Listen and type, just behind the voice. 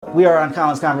We are on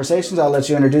Colin's Conversations. I'll let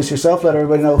you introduce yourself, let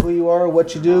everybody know who you are,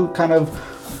 what you do, kind of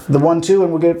the 1-2,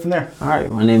 and we'll get it from there. All right,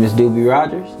 my name is Doobie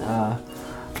Rogers,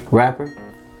 rapper,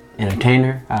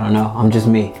 entertainer. I don't know. I'm just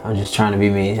me. I'm just trying to be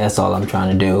me. That's all I'm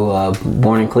trying to do.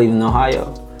 Born in Cleveland,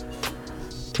 Ohio,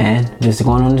 and just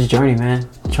going on this journey, man.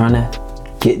 Trying to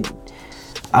get.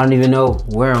 I don't even know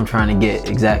where I'm trying to get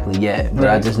exactly yet, but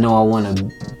I just know I want to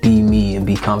be me and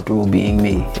be comfortable being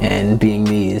me, and being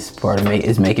me is part of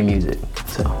is making music.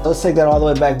 So let's take that all the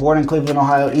way back. Born in Cleveland,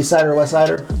 Ohio, East Side or West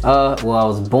Sider? Well, I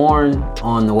was born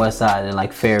on the West Side in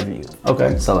like Fairview.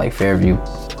 Okay. So like Fairview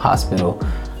Hospital.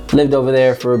 Lived over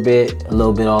there for a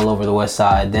little bit all over the West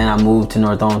Side. Then I moved to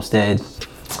North Olmsted.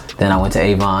 Then I went to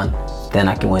Avon. Then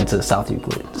I went to South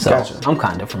Euclid. So gotcha. I'm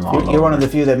kind of from all over. You're one of the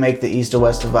few that make the East to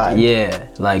West divide. Yeah,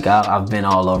 like I've been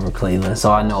all over Cleveland,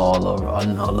 so I know all over. I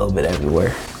know a little bit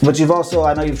everywhere. But you've also,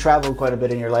 I know you've traveled quite a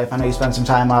bit in your life. I know you spent some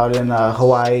time out in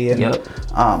Hawaii. And, yep.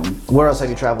 Where else have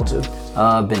you traveled to?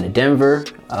 Been to Denver.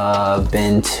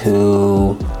 Been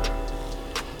to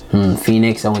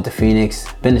Phoenix. I went to Phoenix.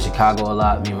 Been to Chicago a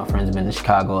lot. Me and my friends have been to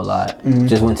Chicago a lot. Mm-hmm.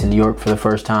 Just went to New York for the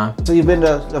first time. So you've been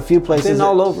to a few places. Been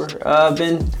all over.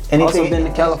 Also been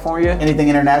to California. Anything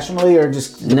internationally or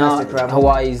just domestic travel?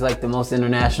 Hawaii's like the most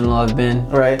international I've been.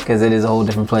 Right. Because it is a whole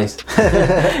different place.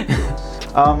 That's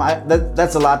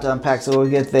a lot to unpack, so we'll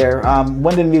get there.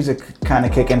 When did music kind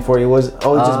of kick in for you? Was it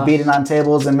always just beating on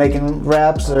tables and making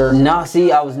raps, or? No,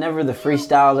 see, I was never the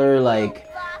freestyler. Like,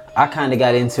 I kind of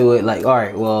got into it like, all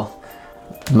right, well,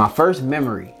 my first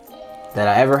memory that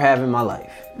I ever have in my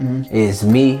life is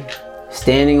me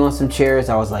standing on some chairs.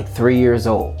 I was like 3 years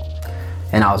old,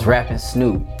 and I was rapping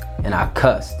Snoop, and I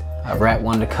cussed. I rapped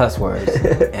one of the cuss words,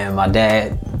 and my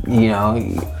dad, he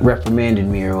reprimanded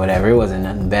me or whatever. It wasn't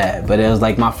nothing bad, but it was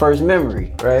like my first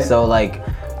memory. Right. So like,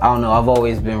 I don't know, I've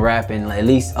always been rapping at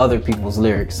least other people's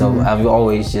lyrics. So I've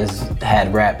always just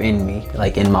had rap in me,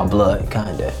 like in my blood,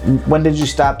 kind of. When did you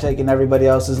stop taking everybody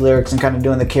else's lyrics and kind of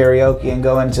doing the karaoke and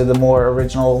go into the more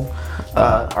original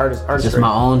artistry? Just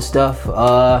my own stuff.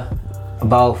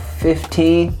 About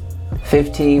 15,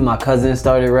 my cousin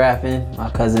started rapping. My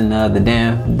cousin, the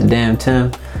damn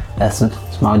Tim, that's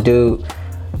my dude.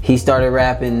 He started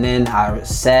rapping, then I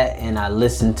sat and I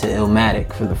listened to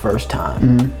Illmatic for the first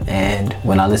time. And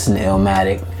when I listened to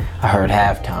Illmatic, I heard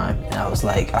Halftime, and I was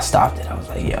like, I stopped it. I was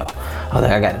like,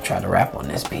 I gotta try to rap on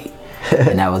this beat.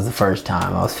 And that was the first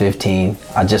time. I was 15.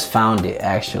 I just found it,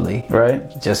 actually. Right.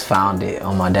 Just found it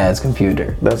on my dad's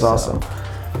computer. That's awesome.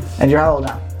 And you're how old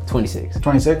now? 26.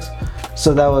 26?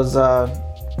 So that was,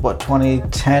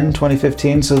 2010,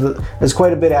 2015? So there's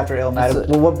quite a bit after Illmatic.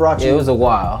 Well, what brought you? It was a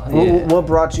while. Yeah. What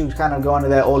brought you kind of going to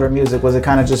that older music? Was it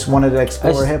kind of just wanted to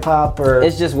explore hip hop, or?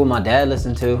 It's just what my dad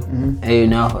listened to. And,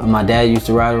 my dad used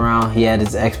to ride around. He had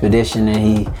his Expedition, and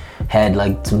he had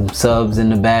like some subs in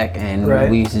the back, and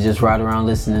we used to just ride around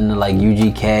listening to like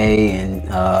UGK and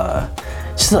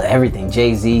just everything.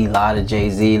 Jay-Z, a lot of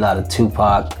Jay-Z, a lot of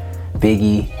Tupac,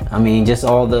 Biggie. I mean, just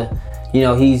all the,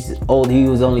 he's old. He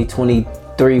was only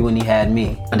 23 when he had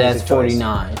me. My dad's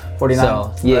 49. 49.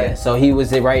 So yeah, so he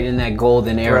was right in that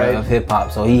golden era of hip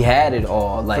hop. So he had it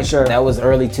all. Like, for sure. That was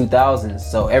early 2000s.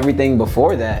 So everything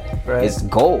before that is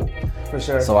gold. For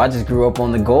sure. So I just grew up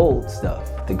on the gold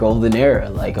stuff, the golden era,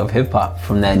 like, of hip hop,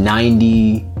 from that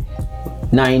 90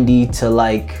 to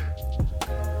like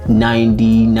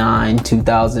 99,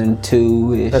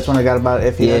 2002 ish. That's when I got about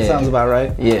iffy. Yeah. That sounds about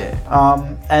right. Yeah.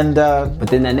 But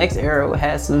then that next era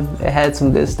had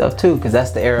some good stuff too, because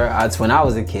that's the era. That's when I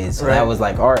was a kid, so that was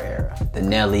like our era, the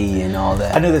Nelly and all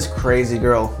that. I knew this crazy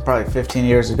girl probably 15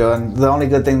 years ago, and the only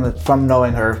good thing from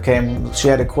knowing her came, she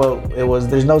had a quote. It was,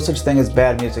 "There's no such thing as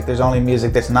bad music. There's only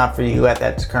music that's not for you at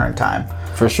that current time."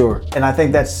 For sure. And I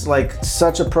think that's like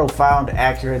such a profound,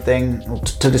 accurate thing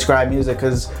to describe music,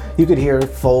 because you could hear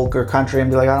folk or country and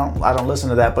be like, I don't listen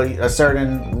to that, but a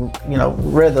certain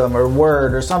rhythm or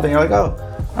word or something, you're like, oh,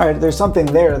 all right, there's something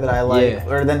there that I like. Yeah.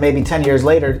 Or then maybe 10 years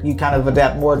later, you kind of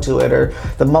adapt more to it. Or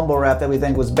the mumble rap that we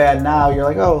think was bad now, you're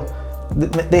like, oh,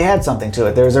 they had something to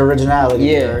it. There's originality.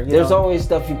 Yeah, there's always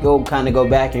stuff you go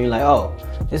back and you're like, oh,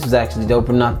 this was actually doper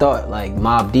than I thought. Like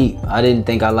Mobb Deep. I didn't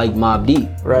think I liked Mobb Deep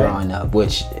growing up,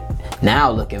 which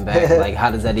now looking back, like, how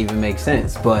does that even make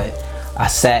sense? But I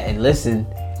sat and listened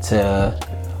to,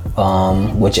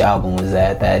 which album was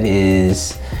that? That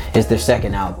is, it's their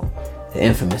second album, The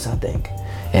Infamous, I think.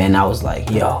 And I was like,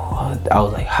 how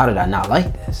did I not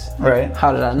like this? Right.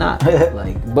 How did I not?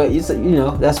 But it's,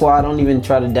 that's why I don't even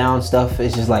try to down stuff.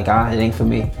 It's just like, it ain't for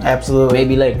me. Absolutely.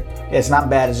 Maybe later. It's not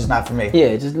bad, it's just not for me.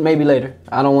 Yeah, just maybe later.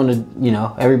 I don't want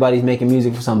to, everybody's making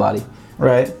music for somebody.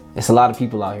 Right. It's a lot of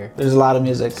people out here. There's a lot of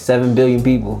music. 7 billion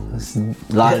people. It's a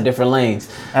lot of different lanes.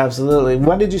 Absolutely.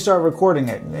 When did you start recording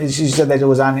it? You said that it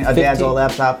was on a dad's old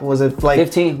laptop. Was it like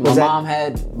 15? My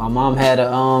mom had a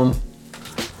oh,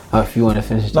 if you want to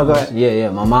finish. No, go ahead. Yeah.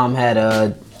 My mom had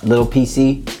a little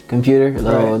PC computer, a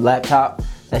little laptop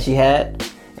that she had,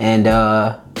 and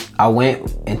I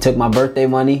went and took my birthday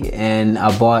money and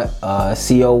I bought a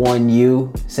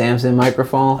CO1U Samson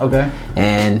microphone. Okay.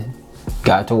 And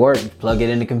got to work. Plug it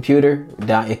in the computer.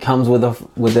 It comes with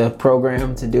a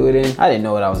program to do it in. I didn't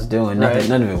know what I was doing.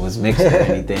 None of it was mixed or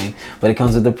anything. But it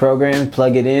comes with the program.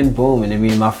 Plug it in. Boom. And then me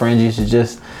and my friends used to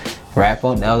just rap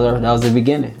on. That was the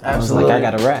beginning. Absolutely. I was like, I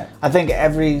gotta rap. I think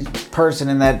every person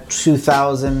in that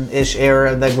 2000-ish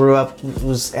era that grew up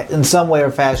was in some way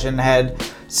or fashion had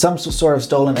some sort of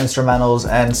stolen instrumentals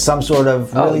and some sort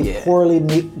of really poorly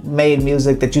made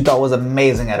music that you thought was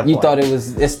amazing at a point. You thought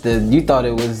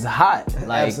it was hot.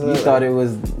 Like Absolutely. You thought it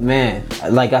was, man.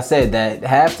 Like I said, that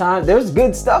halftime, there's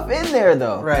good stuff in there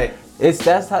though. Right.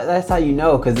 That's how you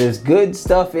know, because there's good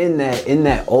stuff in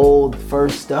that old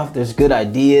first stuff. There's good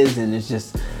ideas, and it's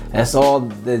just that's all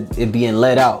it being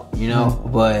let out, you know.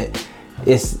 But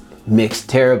it's mixed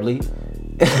terribly.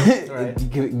 Right. You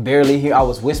could barely hear. I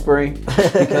was whispering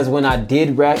because when I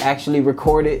did actually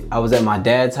record it, I was at my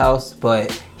dad's house,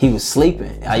 but he was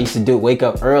sleeping. I used to wake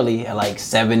up early at like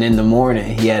 7 in the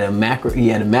morning. He had a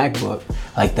MacBook,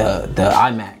 like the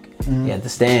iMac. He had the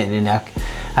stand, and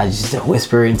I just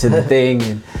whisper into the thing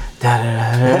and da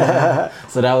da da da.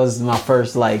 So that was my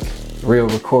first like real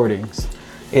recordings.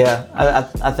 Yeah,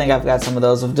 I think I've got some of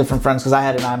those with different friends because I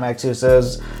had an iMac too. So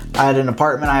I had an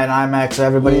apartment, I had an iMac, so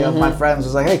everybody of my friends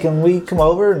was like, hey, can we come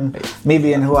over? And me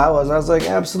being who I was like,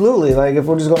 absolutely. Like if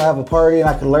we're just gonna have a party and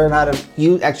I could learn how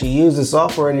to actually use the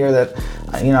software in here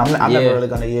that, you know, I'm never really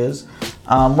gonna use.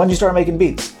 When did you start making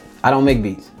beats? I don't make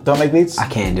beats. Don't make beats? I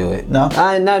can't do it. No?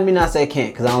 I not say I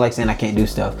can't, because I don't like saying I can't do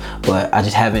stuff, but I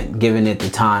just haven't given it the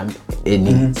time it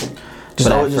needs. Just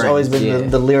always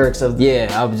been the lyrics of... Yeah,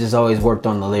 I've just always worked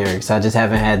on the lyrics. I just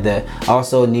haven't had I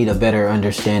also need a better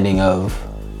understanding of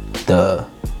the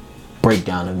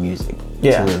breakdown of music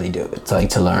to really do it. So,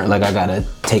 like, to learn. Like, I gotta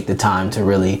take the time to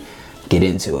really get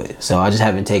into it. So I just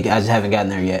haven't gotten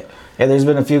there yet. Yeah, there's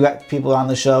been a few people on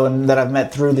the show and that I've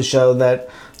met through the show that,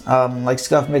 like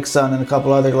Scuff Mixon and a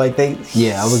couple other, like they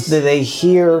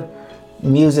hear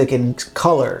music in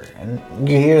color, and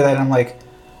you hear that, and I'm like,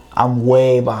 I'm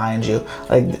way behind you.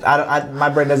 Like my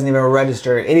brain doesn't even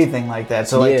register anything like that.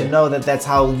 So like to know that that's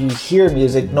how you hear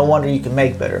music, no wonder you can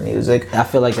make better music. I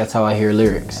feel like that's how I hear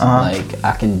lyrics. Like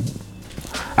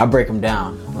I break them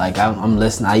down. Like I'm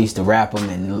listening. I used to rap them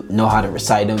and know how to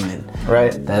recite them, and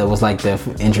that was like the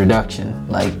introduction.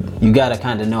 Like you gotta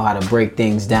kind of know how to break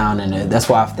things down, and that's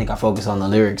why I think I focus on the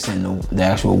lyrics and the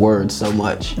actual words so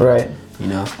much. Right. You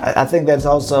know. I think that's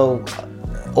also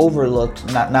overlooked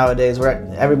nowadays, where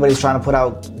everybody's trying to put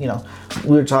out, you know,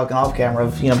 we were talking off camera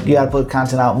of, you know, you got to put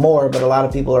content out more, but a lot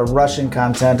of people are rushing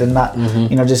content and not,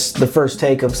 you know, just the first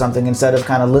take of something instead of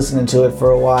kind of listening to it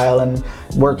for a while and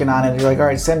working on it. You're like, all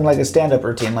right, send like a stand-up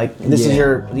routine. Like this is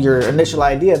your initial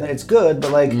idea, and it's good,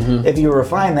 but like if you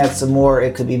refine that some more,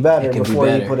 it could be better before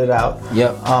you put it out.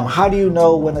 Yep. How do you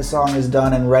know when a song is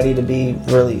done and ready to be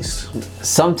released?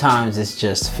 Sometimes it's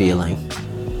just feeling.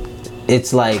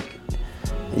 It's like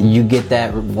you get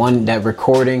that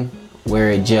recording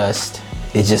where it just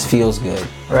feels good,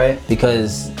 right?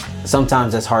 Because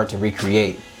sometimes that's hard to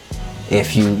recreate.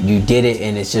 If you did it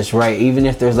and it's just right, even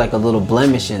if there's like a little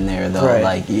blemish in there though,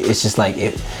 like it's just like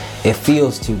it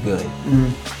feels too good.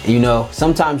 You know,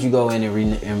 sometimes you go in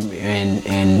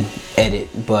and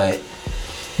edit, but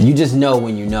you just know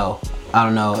when you know. I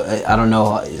don't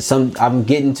know. I'm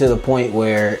getting to the point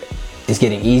where it's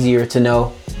getting easier to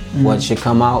know what should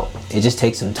come out. It just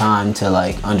takes some time to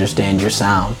like understand your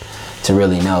sound to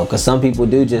really know, because some people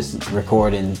do just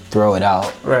record and throw it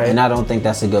out, and I don't think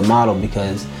that's a good model,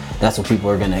 because that's what people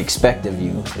are going to expect of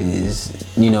you is,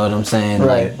 you know what I'm saying,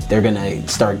 like they're going to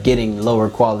start getting lower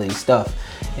quality stuff,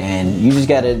 and you just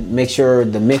got to make sure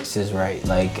the mix is right.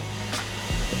 Like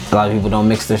a lot of people don't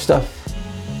mix their stuff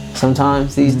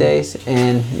sometimes these days,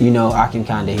 and you know, I can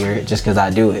kind of hear it just because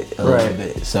I do it a little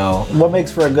bit. So what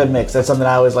makes for a good mix? That's something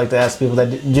I always like to ask people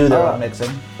that do their own mixing.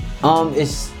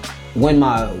 It's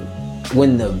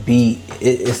when the beat,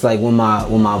 it's like when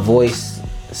my voice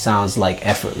sounds like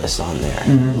effortless on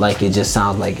there. Like it just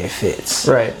sounds like it fits.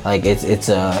 Like it's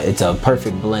a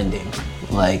perfect blending.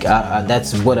 Like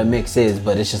that's what a mix is,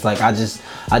 but it's just like I just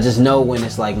know when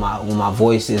it's like when my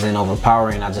voice isn't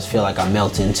overpowering. I just feel like I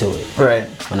melt into it.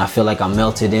 When I feel like I'm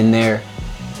melted in there,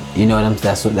 You know what I'm?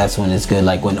 That's when it's good.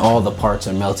 Like when all the parts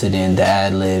are melted in, the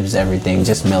ad libs, everything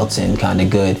just melts in kind of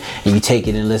good. And you take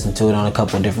it and listen to it on a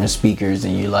couple of different speakers,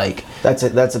 and you like. That's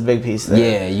it. That's a big piece there.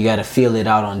 Yeah, you got to feel it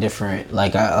out on different.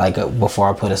 Before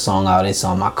I put a song out, it's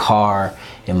on my car,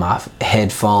 in my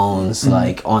headphones,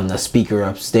 like on the speaker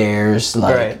upstairs,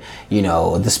 like you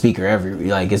know the speaker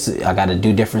I got to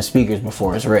do different speakers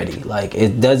before it's ready. Like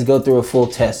it does go through a full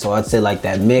test. So I'd say like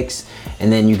that mix,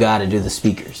 and then you got to do the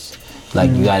speakers. Like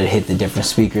you gotta hit the different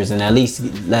speakers and at least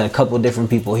let a couple different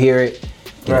people hear it,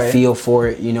 get a feel for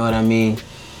it, you know what I mean?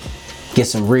 Get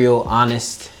some real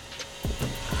honest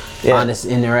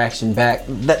interaction back.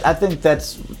 I think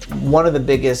that's one of the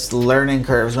biggest learning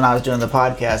curves when I was doing the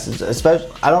podcast. Is especially,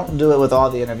 I don't do it with all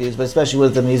the interviews, but especially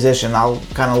with the musician, I'll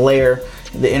kind of layer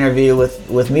the interview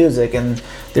with music. And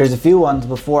there's a few ones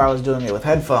before I was doing it with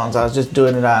headphones. I was just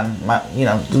doing it on my,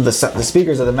 the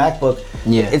speakers of the MacBook.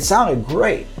 Yeah, it sounded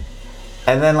great.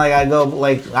 And then like I go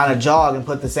like on a jog and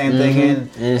put the same thing in,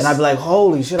 and I'd be like,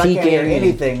 holy shit, I can't hear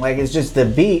anything. Like it's just the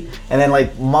beat, and then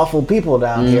like muffle people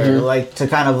down here, like to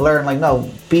kind of learn like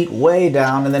no, beat way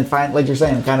down, and then find, like you're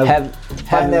saying, kind of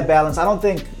find that balance. I don't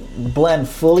think blend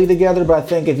fully together, but I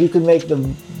think if you could make the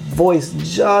voice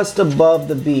just above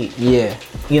the beat, yeah,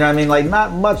 you know what I mean, like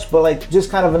not much, but like just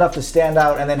kind of enough to stand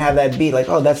out, and then have that beat like,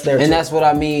 oh, that's there. And too. that's what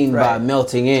I mean by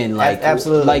melting in, like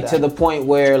absolutely, like to the point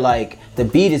where like the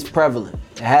beat is prevalent.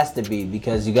 It has to be,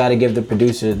 because you got to give the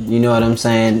producer, you know what I'm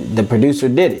saying? The producer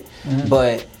did it,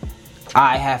 but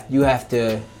you have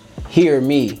to hear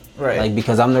me, like,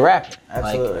 because I'm the rapper.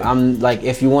 Absolutely. Like I'm like,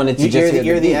 if you wanted to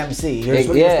you're the MC. You're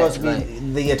supposed to be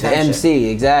the attention. The MC,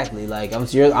 exactly. Like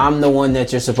I'm the one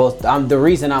that you're supposed to, I'm the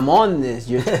reason I'm on this.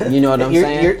 You know what I'm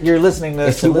saying? You're listening to.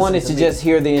 If you wanted to just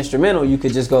hear the instrumental, you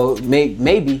could just go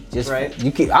maybe just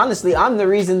you could, honestly, I'm the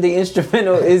reason the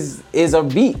instrumental is a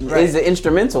beat, is an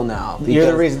instrumental now. You're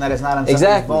the reason that it's not on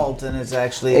somebody's vault and it's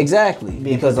actually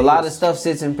because a lot of stuff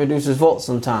sits in producers' vaults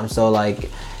sometimes. So like.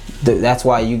 That's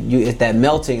why it's that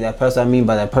melting. That's what I mean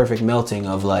by that perfect melting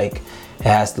of like, it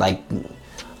has like,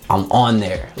 I'm on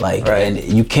there, like, and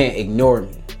you can't ignore me.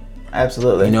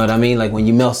 Absolutely. You know what I mean? Like when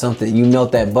you melt something, you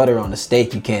melt that butter on a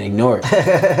steak, you can't ignore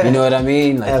it. You know what I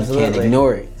mean? Like you can't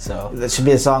ignore it. So that should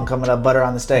be a song coming up, butter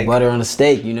on the steak. Butter on the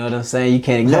steak. You know what I'm saying? You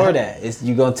can't ignore that.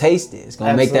 You gonna taste it. It's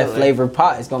gonna make that flavor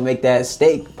pop. It's gonna make that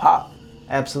steak pop.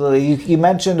 Absolutely. You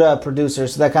mentioned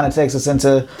producers, so that kind of takes us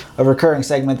into a recurring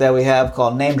segment that we have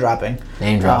called name dropping.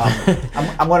 Name dropping.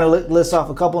 I'm going to list off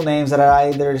a couple names that I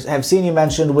either have seen you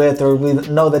mentioned with, or we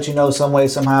know that you know some way,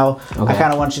 somehow. Okay. I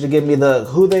kind of want you to give me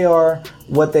who they are,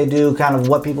 what they do, kind of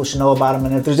what people should know about them,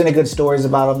 and if there's any good stories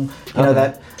about them, you know,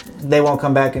 that they won't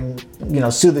come back and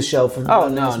sue the show for. Oh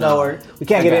no. We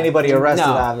can't get anybody arrested,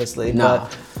 obviously. No.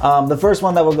 But the first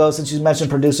one that will go, since you mentioned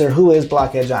producer, who is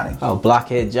Blockhead Johnny? Oh,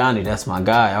 Blockhead Johnny, that's my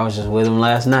guy. I was just with him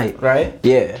last night. Right?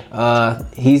 Yeah.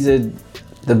 He's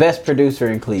the best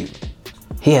producer in Cleveland.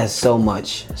 He has so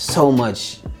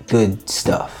much good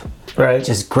stuff. Right.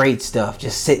 Just great stuff,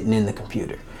 just sitting in the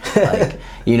computer. Like,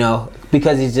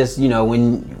 because he's just,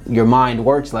 when your mind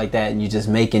works like that and you're just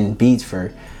making beats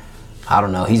for, I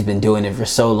don't know, he's been doing it for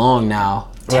so long now.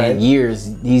 10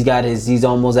 years. He's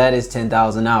almost at his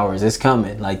 10,000 hours. It's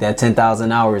coming. Like that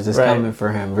 10,000 hours is coming for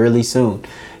him really soon.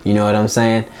 You know what I'm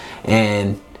saying?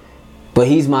 But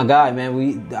he's my guy,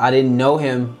 man. I didn't know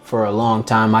him for a long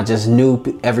time. I just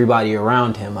knew everybody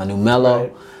around him. I knew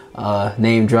Mello,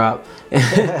 name drop.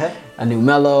 I knew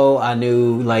Mello, I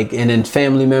knew and then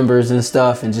family members and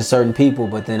stuff and just certain people,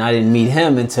 but then I didn't meet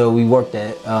him until we worked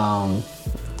at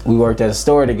a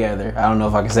store together. I don't know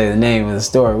if I can say the name of the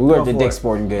store. We worked at Dick's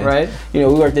Sporting Goods. Right. We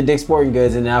worked at Dick's Sporting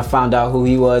Goods, and then I found out who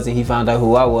he was and he found out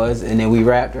who I was, and then we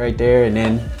rapped right there, and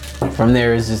then from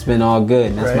there it's just been all good.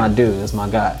 And that's my dude, that's my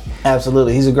guy.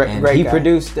 Absolutely, he's a great guy. He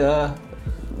produced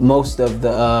most of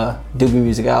the Doobie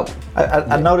Music album.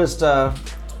 I noticed, I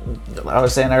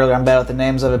was saying earlier, I'm bad with the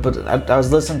names of it, but I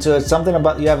was listening to it, something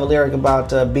about, you have a lyric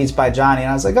about Beats by Johnny, and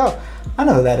I was like, oh, I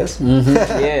know who that is.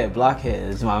 Yeah, Blockhead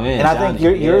is my man. And I think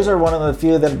yours are one of the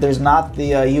few that there's not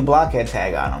the you Blockhead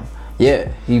tag on them.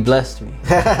 Yeah, he blessed me.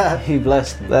 He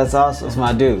blessed me. That's awesome. That's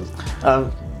my dude.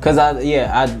 Cause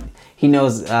he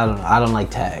knows I don't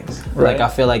like tags. Right. Like I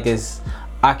feel like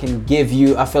I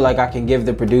feel like I can give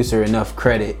the producer enough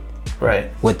credit.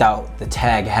 Right. Without the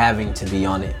tag having to be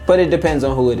on it. But it depends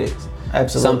on who it is.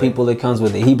 Absolutely. Some people it comes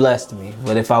with it. He blessed me.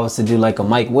 But if I was to do like a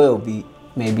Mike Will beat,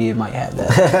 maybe it might have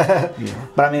that.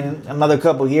 But I mean, another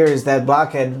couple years, that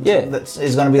Blockhead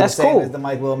is going to be the same as the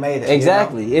Mike Will made it.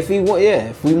 Exactly. If we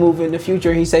move in the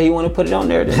future, he said he want to put it on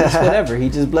there, then it's whatever. He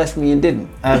just blessed me and didn't.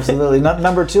 Absolutely.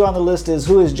 Number 2 on the list is,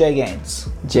 who is Jay Gaines?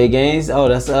 Jay Gaines. Oh,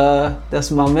 that's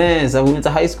my man. So we went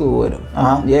to high school with him.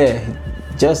 Yeah,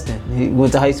 Justin. He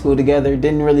went to high school together.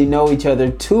 Didn't really know each other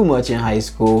too much in high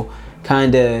school.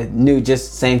 Kind of knew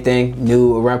just same thing.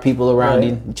 Knew around people around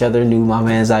each other. Knew my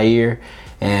man Zaire,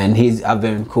 and I've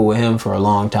been cool with him for a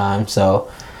long time. So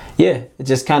yeah,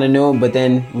 just kind of knew him. But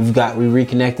then we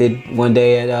reconnected one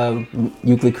day at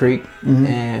Euclid Creek,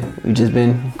 and we've just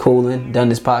been cooling. Done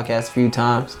this podcast a few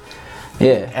times.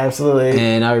 Yeah, absolutely.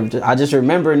 And I just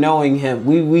remember knowing him.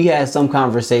 We had some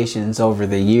conversations over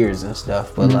the years and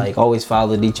stuff, but like always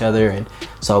followed each other and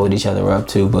saw what each other were up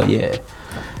to. But yeah.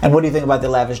 And what do you think about the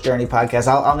Lavish Journey podcast?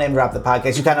 I'll name drop the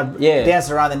podcast. You kind of danced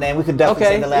around the name. We could definitely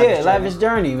say the Lavish Journey. Lavish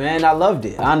Journey, man. I loved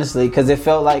it, honestly, because it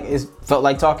felt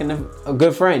like talking to a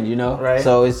good friend, you know. Right.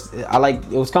 So it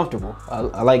was comfortable.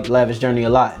 I like Lavish Journey a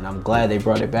lot, and I'm glad they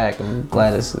brought it back. I'm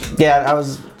glad it's I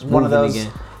was one of those.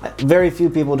 Again. Very few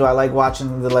people do I like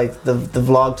watching the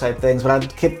vlog type things, but I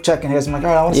keep checking his. I'm like, all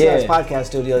right, I want to see how his podcast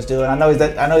studio is doing. I know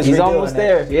he's almost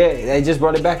there. Yeah, they just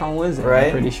brought it back on Wednesday. Right,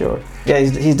 I'm pretty sure. Yeah,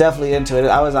 he's definitely into it.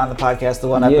 I was on the podcast the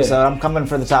one episode. I'm coming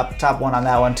for the top one on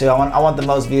that one too. I want the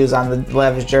most views on the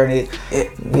Lavish Journey.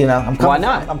 Why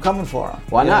not? I'm coming for him.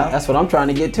 Why not? That's what I'm trying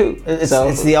to get to.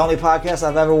 It's the only podcast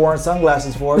I've ever worn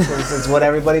sunglasses for because it's what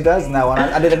everybody does in that one.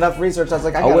 I did enough research. I was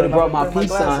like, I would have brought my peace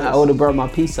sign. I would have brought my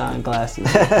peace sign glasses.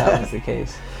 If that was the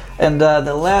case. And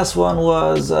the last one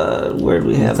was where did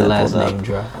we have the last name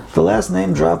drop? The last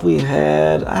name drop we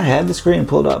had. I had the screen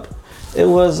pulled up. It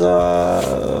was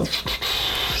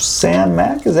Sam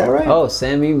Mack. Is that right? Oh,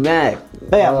 Sammy Mack.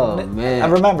 Bam. Oh man, I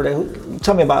remembered it.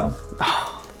 Tell me about him.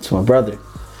 It's my brother.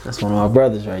 That's one of my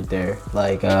brothers right there.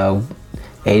 Like 80s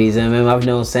MM. I've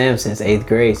known Sam since 8th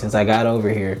grade. Since I got over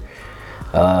here.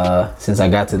 Since I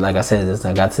got to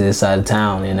this side of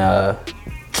town, and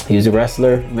he was a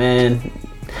wrestler, man.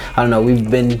 I don't know. We've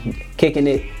been kicking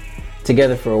it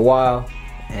together for a while,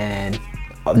 and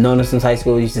I've known him since high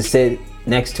school. We used to sit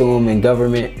next to him in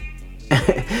government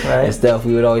and stuff.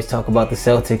 We would always talk about the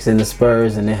Celtics and the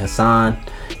Spurs, and then Hassan.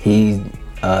 He's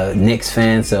a Knicks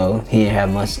fan, so he didn't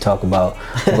have much to talk about.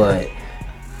 But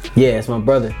yeah, it's my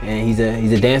brother, and he's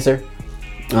a dancer,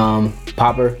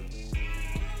 popper,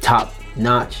 top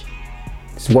notch.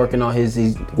 He's working on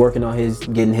his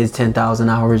getting his 10,000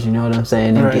 hours, you know what I'm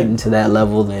saying, and getting to that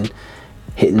level and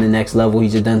hitting the next level.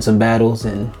 He's just done some battles,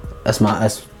 and that's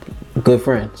a good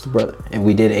friend, it's a brother. And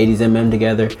we did 80s MM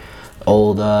together.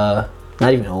 Old, not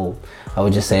even old. I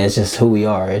would just say it's just who we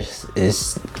are.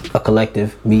 It's a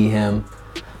collective. Me, him,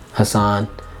 Hassan,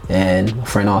 and my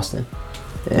friend Austin.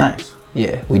 And nice.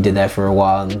 Yeah, we did that for a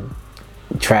while, and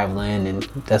traveling, and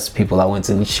that's people I went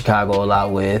to Chicago a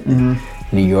lot with.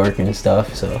 New York and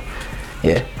stuff, so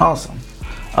yeah. Awesome.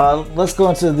 Let's go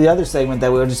into the other segment that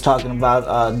we were just talking about,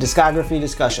 discography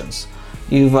discussions.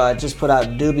 You've just put out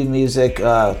Doobie Music,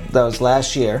 that was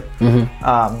last year.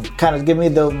 Kind of give me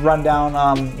the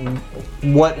rundown,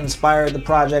 what inspired the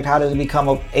project, how did it become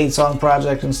a 8-song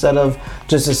project instead of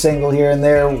just a single here and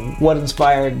there? What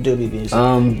inspired Doobie Music?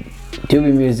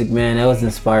 Doobie Music, man, that was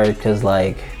inspired because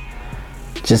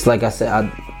just like I said,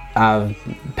 I've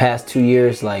past 2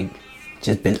 years,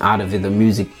 just been out of the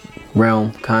music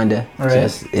realm, kinda.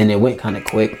 And it went kind of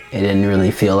quick. It didn't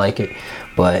really feel like it,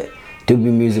 but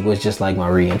Doobie Music was just like my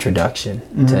reintroduction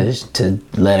to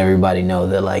let everybody know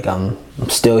that I'm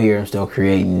still here, I'm still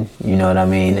creating, you know what I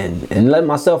mean, and let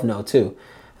myself know too.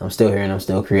 I'm still here and I'm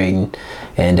still creating,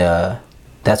 and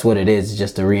that's what it is. It's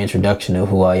just a reintroduction of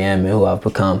who I am and who I've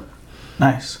become.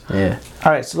 Nice. Yeah.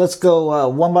 All right, so let's go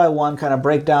one by one, kind of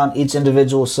break down each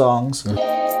individual songs.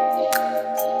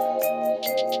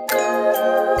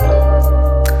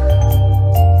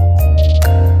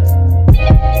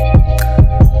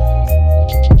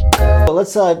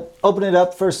 Let's open it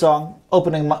up. First song,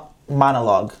 opening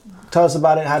monologue. Tell us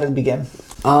about it. How did it begin?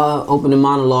 Opening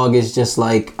monologue is just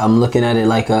I'm looking at it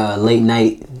like a late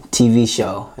night TV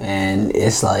show, and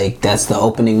it's that's the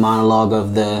opening monologue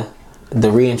of the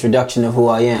reintroduction of who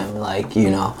I am.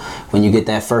 When you get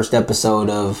that first episode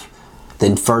of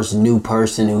the first new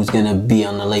person who's gonna be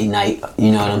on the late night,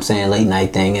 you know what I'm saying, late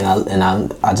night thing, and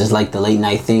I just like the late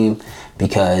night theme.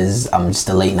 Because I'm just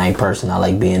a late night person. I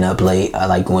like being up late. I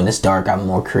like when it's dark. I'm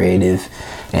more creative,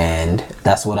 and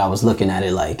that's what I was looking at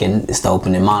it like. And it's the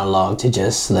opening monologue to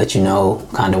just let you know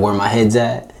kind of where my head's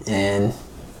at, and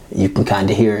you can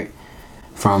kind of hear it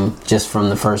from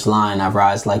the first line. I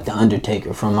rise like the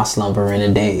Undertaker from my slumber in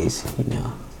a daze.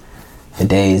 For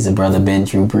days the brother been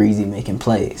Drew Breezy making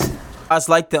plays.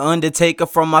 Like the Undertaker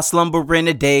from my slumbering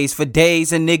days. For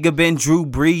days a nigga been Drew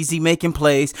Brees, he making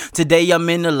plays. Today I'm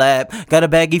in the lab, got a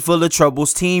baggie full of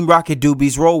troubles. Team Rocket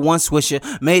Doobies, roll one swisher,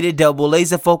 made it double.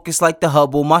 Laser focus like the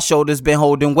Hubble, my shoulders been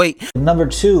holding weight. Number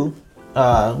 2,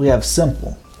 we have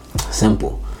Simple.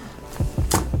 Simple.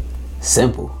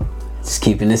 Just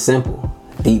keeping it simple.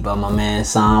 Beat by my man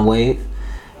Soundwave,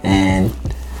 and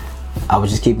I was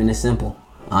just keeping it simple.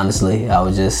 Honestly, I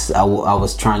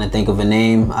was trying to think of a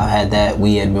name.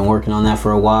 We had been working on that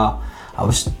for a while. I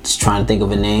was just trying to think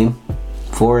of a name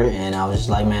for it, and I was just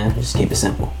like, man, just keep it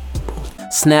simple.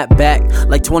 Snap back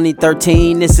like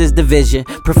 2013, this is the vision.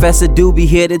 Professor Doobie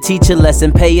here to teach a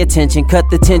lesson. Pay attention, cut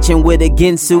the tension with a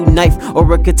Ginsu knife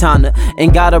or a katana.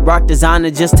 Ain't got a rock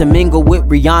designer just to mingle with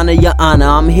Rihanna, your honor.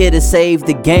 I'm here to save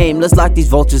the game, let's lock these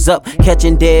vultures up.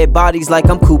 Catching dead bodies like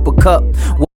I'm Cooper Cup.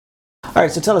 All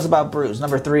right, so tell us about Bruise,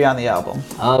 number 3 on the album.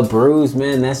 Bruise,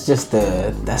 man, that's just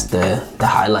the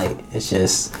highlight. It's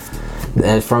just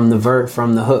from the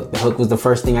hook. The hook was the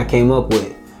first thing I came up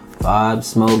with. Vibe,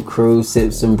 smoke, cruise,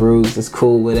 sip some brews. It's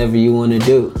cool, whatever you want to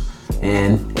do.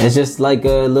 And it's just like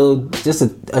a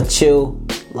chill,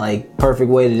 like perfect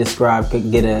way to describe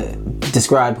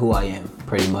who I am,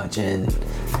 pretty much, and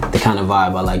the kind of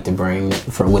vibe I like to bring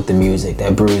with the music.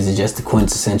 That Bruise is just the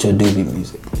quintessential Doobie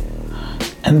music.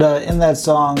 And in that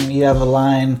song, you have a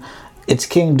line, it's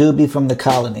King Doobie from the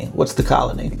Colony. What's the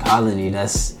Colony? The Colony,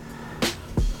 that's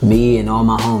me and all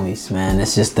my homies, man.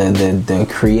 It's just the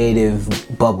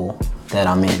creative bubble that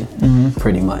I'm in,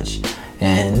 pretty much.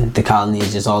 And the Colony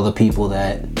is just all the people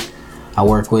that I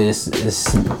work with.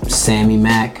 It's Sammy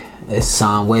Mack, it's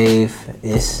Soundwave,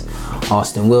 it's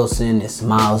Austin Wilson, it's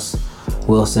Miles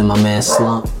Wilson, my man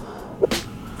Slump.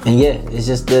 And yeah, it's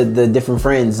just the different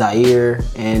friends, Zaire,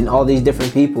 and all these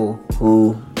different people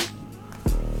who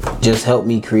just help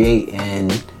me create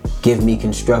and give me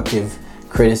constructive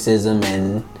criticism,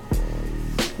 and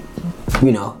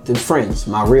the friends,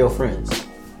 my real friends.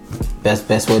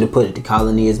 Best way to put it, the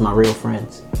Colony is my real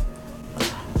friends.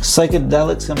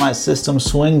 Psychedelics in my system,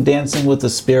 swing dancing with the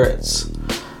spirits.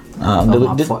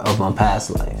 Of my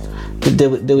past life.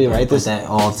 Did we write this? Put that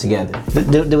all together.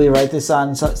 Did we write this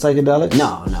on psychedelics?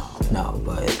 No,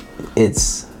 but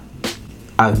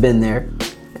I've been there,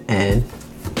 and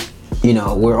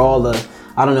we're all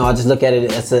I don't know, I just look at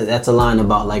it as that's a line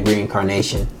about like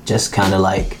reincarnation, just kind of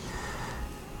like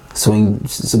swing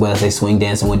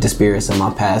dancing with the spirits of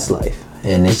my past life.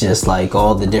 And it's just like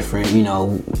all the different,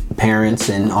 parents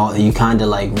and all, you kind of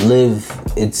like live,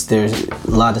 there's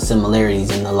a lot of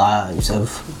similarities in the lives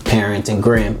of parents and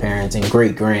grandparents and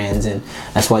great-grands, and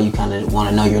that's why you kind of want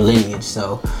to know your lineage.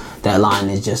 So that line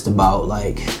is just about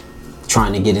like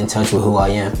trying to get in touch with who I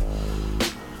am.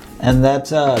 And that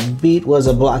beat was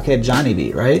a Blockhead Johnny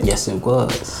beat, right? Yes, it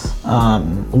was.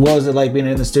 What was it like being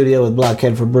in the studio with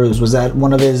Blockhead for Bruise? Was that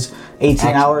one of his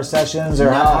 18-hour sessions,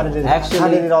 or how did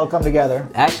it all come together?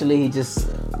 Actually, he just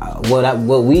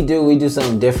what we do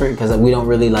something different because we don't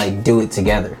really like do it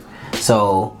together.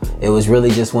 So it was really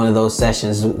just one of those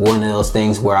sessions, one of those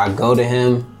things where I go to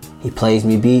him, he plays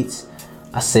me beats,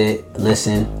 I sit,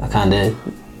 listen, I kind of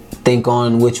think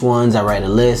on which ones. I write a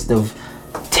list of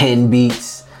 10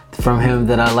 beats from him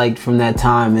that I liked from that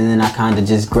time, and then I kind of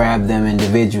just grab them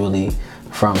individually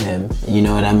from him, you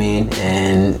know what I mean?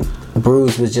 And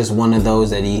Bruise was just one of those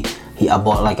that I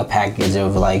bought like a package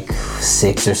of like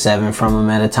 6 or 7 from him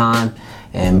at a time,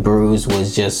 and Bruise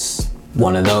was just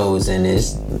one of those, and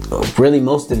it's really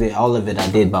all of it I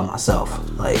did by myself,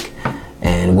 like,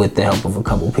 and with the help of a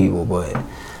couple people, but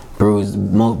Bruise,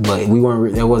 but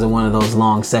there wasn't one of those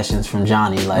long sessions from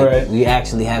Johnny. Like, right. We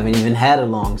actually haven't even had a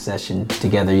long session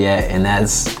together yet, and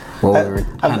that's what we were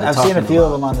kind of I've seen a few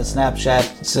of them on the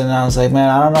Snapchats, and I was like, man,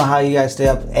 I don't know how you guys stay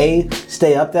up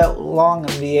that long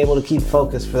and be able to keep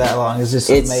focused for that long. It's just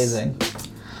amazing.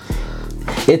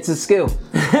 It's a skill.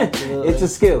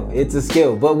 It's a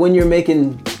skill. But when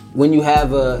you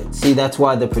have that's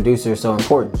why the producer is so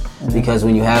important, because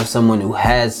when you have someone who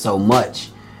has so much,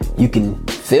 you can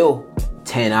fill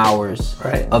 10 hours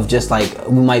of just like,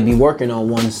 we might be working on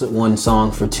one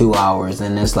song for 2 hours,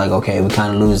 and it's like, okay, we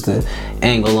kind of lose the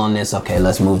angle on this, okay,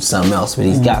 let's move to something else. But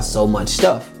he's got so much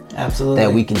stuff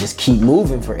that we can just keep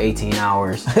moving for 18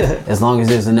 hours as long as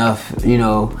there's enough,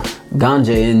 ganja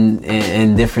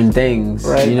in different things,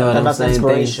 you know what I'm saying?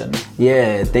 Inspiration.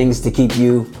 Things to keep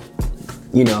you,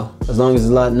 as long as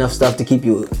there's enough stuff to keep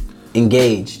you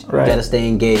engaged. You gotta stay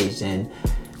engaged. And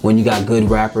when you got good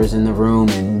rappers in the room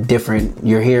and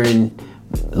you're hearing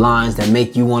lines that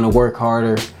make you want to work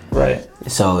harder. Right.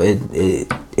 So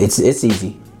it's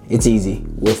easy. It's easy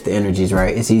with the energies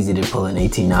right. It's easy to pull in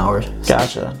 18 hours.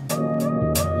 Gotcha.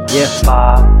 Yeah.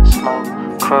 Bob,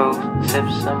 smoke, cruise,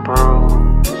 sips and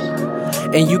brews.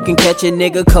 And you can catch a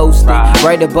nigga coasting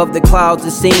right above the clouds,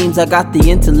 it seems. I got the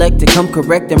intellect to come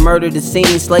correct and murder the scene.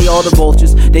 Slay all the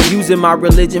vultures, they using my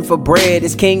religion for bread.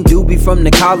 It's King Doobie from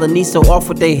the colony, so off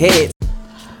with their heads.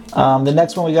 The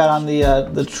next one we got on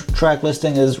the track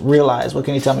listing is Realize. What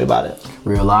can you tell me about it?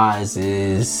 Realize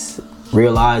is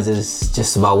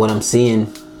just about what I'm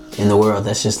seeing in the world.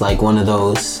 That's just like one of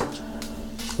those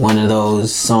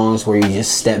songs where you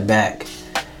just step back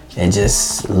and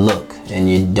just look, and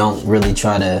you don't really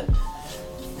try to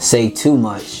say too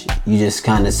much. You just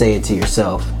kind of say it to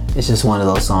yourself. It's just one of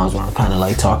those songs where I'm kind of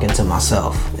like talking to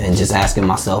myself and just asking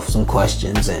myself some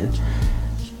questions and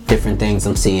different things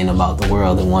I'm seeing about the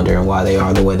world and wondering why they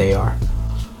are the way they are.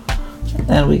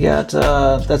 And we got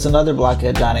that's another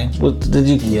Blockhead Johnny. Did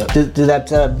you? Yep. Did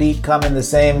that beat come in the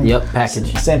same? Yep,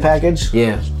 package. Same package.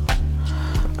 Yeah.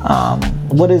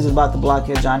 What is it about the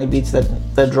Blockhead Johnny beats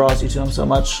that draws you to him so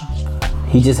much?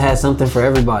 He just has something for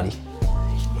everybody.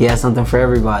 He has something for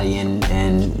everybody, and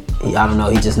he, I don't know.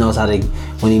 He just knows how to.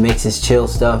 When he makes his chill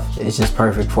stuff, it's just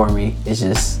perfect for me. It's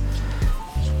just,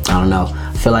 I don't know.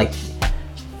 I feel like,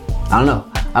 I don't know.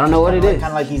 I don't know what it is.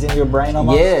 Kind of like he's in your brain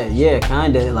almost? Yeah,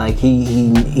 kind of. Like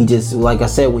he just, like I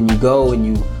said, when you go and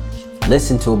you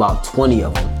listen to about 20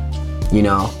 of them, you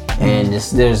know, and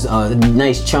there's a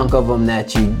nice chunk of them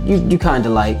that you kind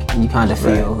of like, you kind of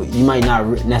feel. Right. You might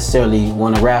not necessarily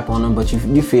want to rap on them, but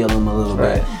you feel them a little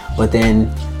bit. But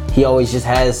then he always just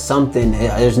has something.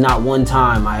 There's not one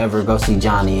time I ever go see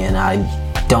Johnny and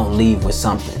I don't leave with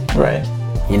something. Right.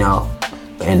 You know,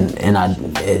 and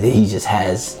he just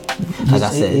has. Like I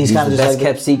said, he's kind of the best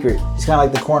kept secret. He's kind of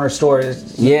like the corner store.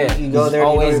 Yeah, you go there.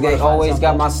 Always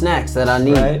got my snacks that I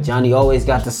need. Right? Johnny always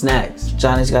got the snacks.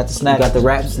 Johnny's got the snacks. You got the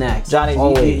rap snacks. Johnny,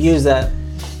 you use that.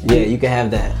 Yeah, you can have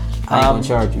that. I ain't gonna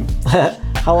charge you.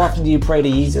 How often do you pray to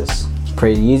Jesus?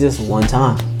 Pray to Jesus one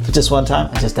time. Just one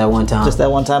time? Just that one time. Just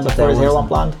that one time before his hair went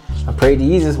blonde? I prayed to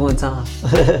Jesus one time.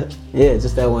 Yeah,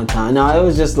 just that one time. No, it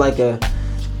was just like I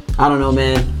don't know,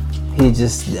 man. He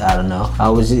just, I don't know.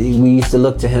 We used to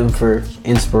look to him for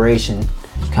inspiration,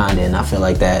 kind of, and I feel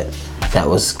like that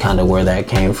was kind of where that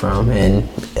came from, and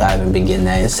I haven't been getting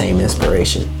that same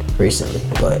inspiration recently,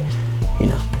 but, you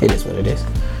know, it is what it is.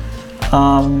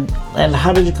 And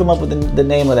how did you come up with the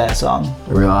name of that song?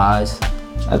 Realize.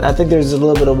 I think there's a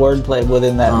little bit of wordplay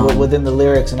within that, within the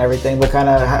lyrics and everything, but kind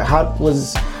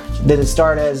of, did it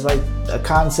start as like a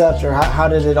concept, or how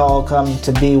did it all come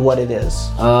to be what it is?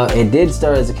 It did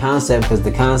start as a concept because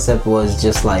the concept was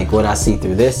just like what I see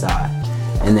through this eye,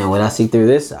 and then what I see through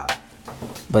this eye,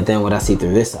 but then what I see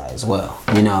through this eye as well.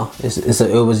 You know,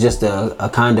 it was just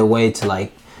a kind of way to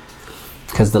like,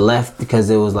 because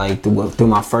it was like through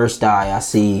my first eye I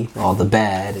see all the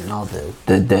bad and all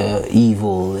the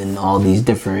evil and all these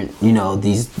different, you know,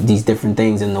 these different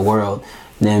things in the world.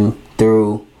 And then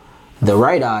through the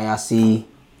right eye I see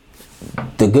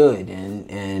the good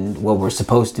and what we're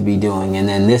supposed to be doing, and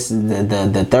then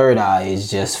the third eye is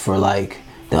just for like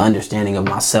the understanding of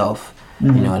myself.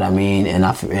 You know what I mean?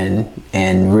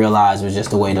 And Realize was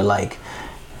just a way to like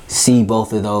see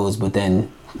both of those, but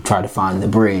then try to find the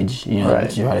bridge, you know,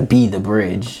 try to be the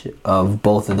bridge of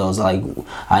both of those. Like,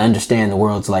 I understand the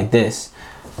world's like this,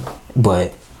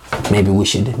 but maybe we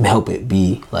should help it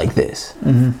be like this.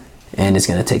 And it's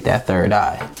gonna take that third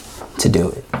eye to do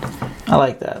it. I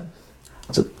like that.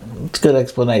 It's a good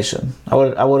explanation. I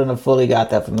wouldn't have fully got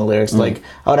that from the lyrics. Like,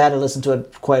 I would have had to listen to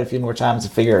it quite a few more times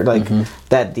to figure like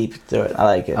that deep through it. I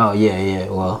like it. Oh yeah.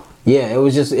 Well, yeah. It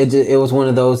was just it was one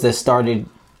of those that started.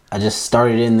 I just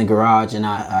started in the garage, and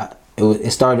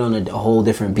it started on a whole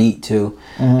different beat too,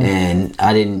 and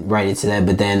I didn't write it to that.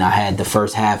 But then I had the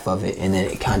first half of it, and then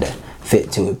it kind of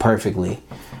fit to it perfectly.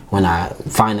 When I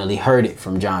finally heard it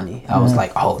from Johnny, I was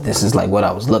like, "Oh, this is like what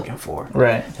I was looking for."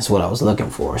 Right. That's what I was looking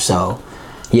for. So,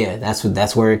 yeah,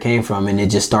 that's where it came from, and it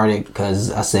just started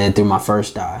because I said through my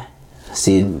first eye.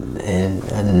 See, and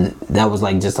that was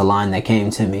like just a line that came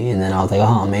to me, and then I was like,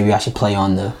 "Oh, maybe I should play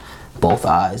on the both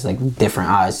eyes, like different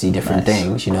eyes see different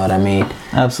things." You know what I mean?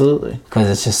 Absolutely. Because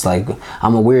it's just like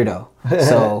I'm a weirdo.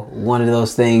 So one of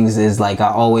those things is like I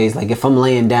always like if I'm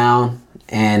laying down.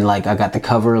 And like I got the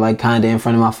cover like kind of in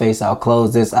front of my face, I'll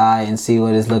close this eye and see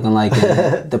what it's looking like.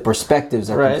 And the perspectives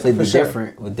are completely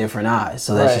different with different eyes.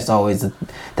 So that's just always,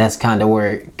 that's kind of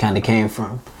where it kind of came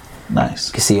from. Nice.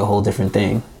 You can see a whole different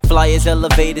thing. Flyers,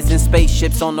 elevators, and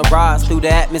spaceships on the rise through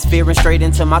the atmosphere and straight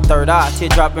into my third eye. Tear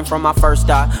dropping from my first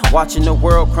eye, watching the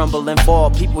world crumble and fall.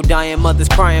 People dying, mothers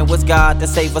crying. Was God to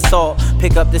save us all?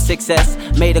 Pick up the success,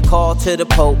 made a call to the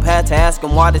Pope. Had to ask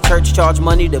him why the church charge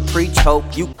money to preach hope.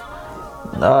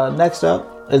 Next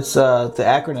up It's the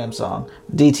acronym song.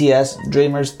 DTS,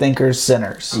 Dreamers, Thinkers,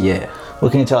 Sinners. Yeah.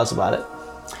 What can you tell us about it?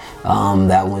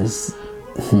 That was,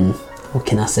 what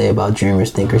can I say about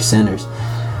Dreamers, Thinkers, Sinners?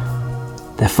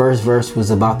 The first verse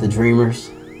was about the dreamers.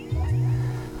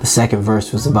 The second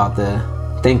verse was about the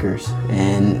thinkers,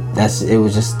 and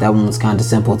that one was kind of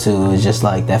simple too. It was just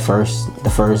like the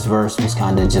first verse was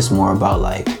kind of just more about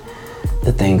like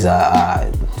the things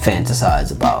I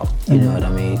fantasize about, you know what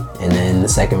I mean? And then the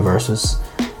second verse was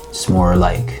just more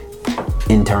like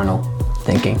internal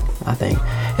thinking, I think.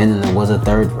 And then there was a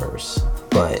third verse,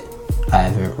 but I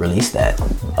haven't released that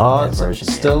version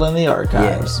still yet. in the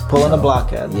archives. Yeah. Pulling a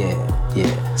blockhead.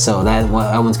 Yeah. So that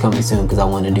one's coming soon because I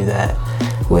want to do that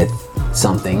with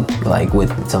something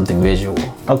visual.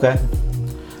 Okay.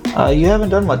 You haven't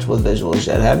done much with visuals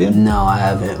yet, have you? No, I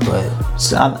haven't, but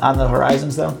It's on the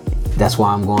horizons though? that's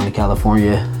why I'm going to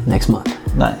California next month.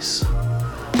 Nice.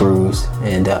 Bruised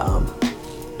and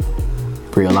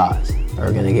Realized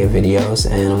are gonna get videos,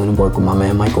 and I'm gonna work with my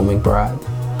man Michael McBride,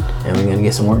 and we're gonna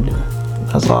get some work done.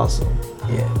 That's awesome.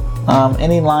 Yeah.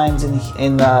 Any lines in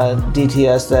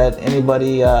DTS that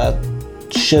anybody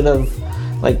should have,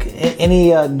 like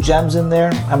any gems in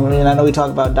there? I mean, I know we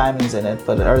talk about diamonds in it,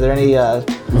 but are there any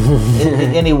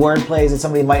any word plays that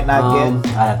somebody might not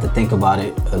get? I'd have to think about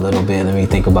it a little bit. Let me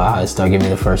think about how to start. Give me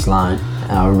the first line.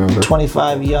 I remember.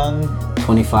 25 young.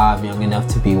 25, young enough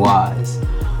to be wise.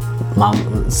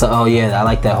 I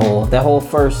like that whole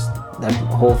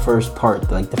first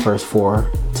part, like the first 4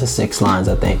 to 6 lines,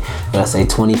 I think. But I say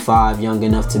 25, young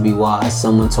enough to be wise.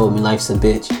 Someone told me life's a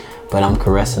bitch, but I'm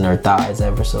caressing her thighs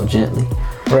ever so gently.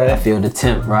 Right. I feel the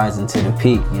temp rising to the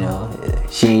peak, you know.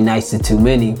 She ain't nice to too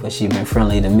many, but she been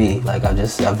friendly to me. Like I've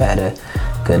had a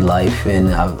good life, and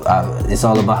it's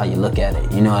all about how you look at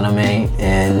it, you know what I mean?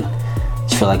 And I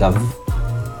just feel like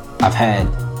I've had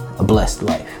a blessed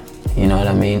life, you know what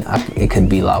I mean? It could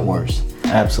be a lot worse.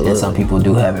 Absolutely. And some people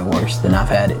do have it worse than I've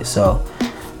had it. So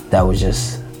that was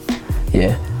just,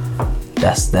 yeah,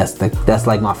 that's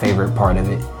like my favorite part of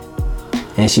it.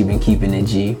 And she been keeping it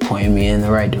G, pointing me in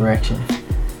the right direction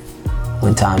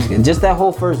when times get. Just that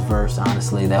whole first verse,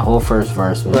 honestly, that whole first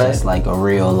verse was just like a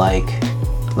real like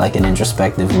an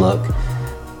introspective look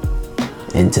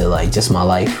into like just my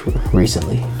life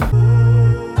recently.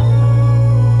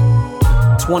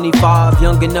 25,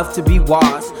 young enough to be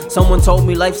wise. Someone told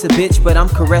me life's a bitch, but I'm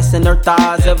caressing her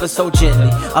thighs ever so gently.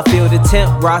 I feel the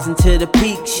temp rising to the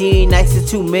peak. She ain't nice to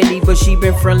too many, but she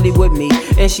been friendly with me,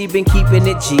 and she been keeping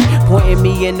it G, pointing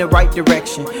me in the right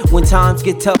direction when times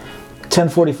get tough.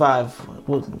 10:45.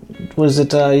 Was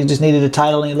it you just needed a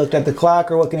title and you looked at the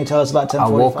clock, or what can you tell us about 10:45? I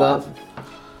woke up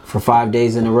for 5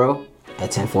 days in a row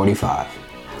at 10:45.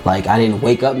 Like I didn't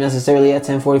wake up necessarily at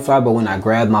 10:45, but when I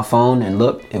grabbed my phone and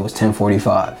looked, it was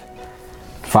 10:45.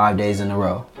 5 days in a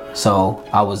row. So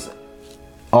I was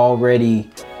already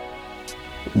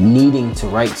needing to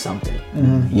write something.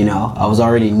 You know, I was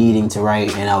already needing to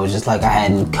write, and I was just like I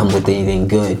hadn't come with anything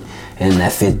good. And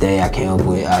that 5th day I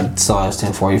saw it was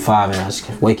 10:45, and I was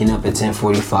waking up at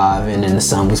 10:45, and then the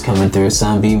sun was coming through,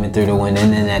 sun beaming through the window,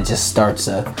 and then that just starts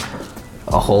a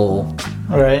whole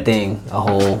thing,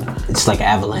 it's like an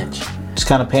avalanche. Just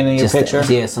kind of painting your picture.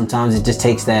 Yeah, sometimes it just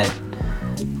takes that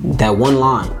one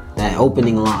line, that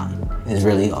opening line is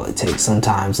really all it takes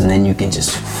sometimes, and then you can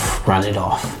just run it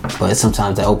off. But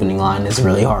sometimes that opening line is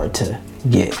really hard to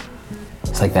get.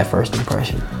 It's like that first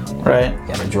impression. Right. You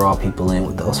gotta draw people in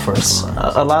with those first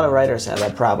lines. A lot of writers have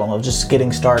that problem of just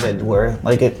getting started, where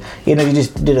like you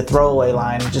just did a throwaway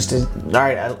line just to, all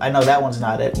right, I know that one's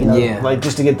not it, you know, like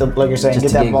just to get like you're saying,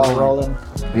 get that ball rolling.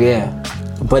 Yeah,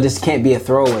 but it can't be a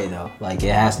throwaway though. Like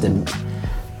it has to,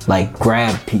 like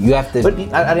grab. You have to. But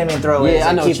I didn't mean throwaway. Yeah,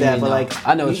 I know keep what you that, mean. But Though. like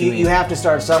I know what you mean. You have to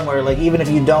start somewhere. Like even if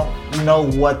you don't know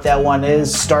what that one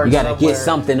is, start. You gotta somewhere get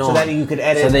something on, so that you could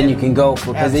edit. So then you can go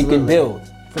because you can build.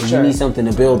 For sure. You need something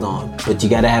to build on, but you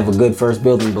gotta have a good first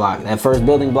building block. That first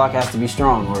building block has to be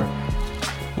strong, or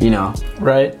you know,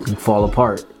 right, you fall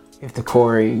apart. If the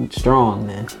core ain't strong,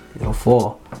 then it'll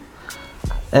fall.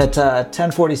 At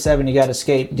 10:47, you got to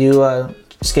skate. Do you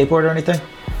skateboard or anything?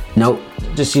 Nope.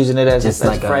 Just using it as just a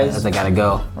like phrase. As I gotta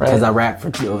go, because I rap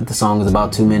for the song is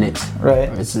about 2 minutes. Right.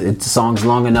 The song's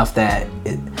long enough that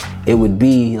it would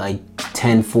be like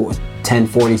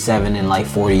 10:47 in like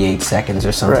 48 seconds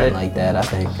or something like that. I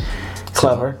think.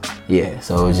 Clever. So, yeah.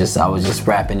 So I was just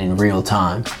rapping in real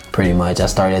time, pretty much. I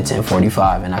started at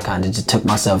 10:45, and I kind of just took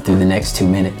myself through the next 2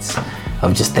 minutes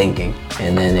of just thinking,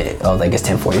 and then I was like, it's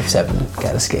 10:47,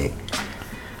 gotta skate.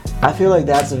 I feel like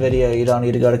that's a video you don't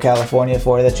need to go to California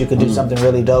for. That you could do something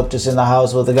really dope just in the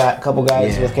house with a couple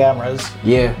guys with cameras.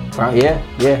 Yeah,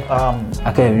 yeah.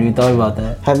 I couldn't even thought about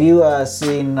that. Have you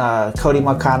seen Cody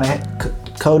McConaughey,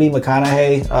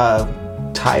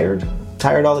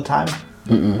 Tired All the Time?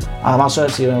 I'll show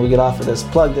it to you when we get off of this.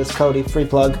 Plug this, Cody, free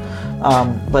plug.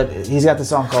 But he's got this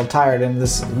song called Tired, and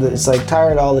it's like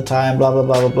tired all the time, blah blah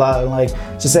blah blah blah, and like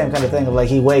it's the same kind of thing of like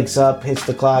he wakes up, hits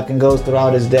the clock, and goes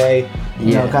throughout his day,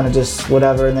 you know, kind of just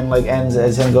whatever, and then like ends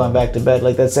as him going back to bed,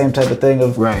 like that same type of thing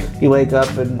of you wake up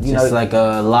and you just know, like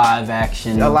a live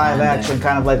action,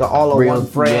 kind of like a all in one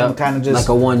frame, kind of just like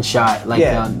a one shot, like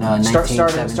start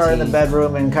in the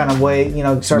bedroom and kind of wait, you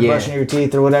know, start brushing your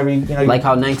teeth or whatever, you know, like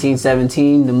how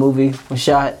 1917 the movie was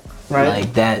shot, right,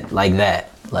 like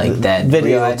that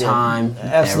video real time,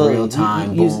 absolutely, that real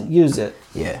time, use it,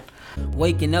 yeah.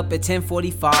 Waking up at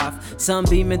 10:45, sun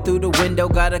beaming through the window,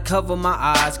 gotta cover my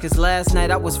eyes, cause last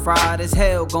night I was fried as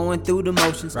hell, going through the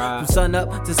motions. From sun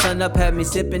up to sun up, had me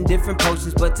sipping different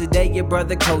potions, but today your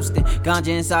brother coasting, ganja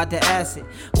inside the acid.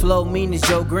 Flow mean as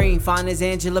Joe Green, fine as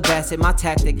Angela Bassett, my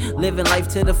tactic, living life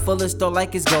to the fullest, though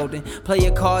like it's golden. Play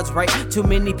your cards right, too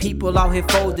many people out here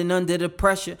folding under the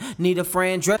pressure, need a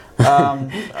friend dress.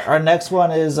 Our next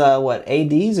one is what,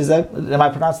 ADs? Is that, am I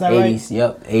pronouncing that right? 80s,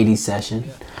 yep, 80s session.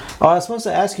 Oh, I was supposed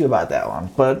to ask you about that one,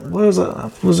 but was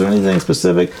there anything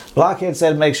specific? Blockhead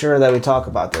said make sure that we talk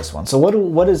about this one. So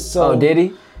what is so? Oh, did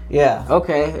he? Yeah.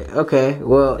 Okay.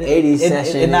 Well, 80s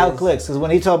session. It now clicks because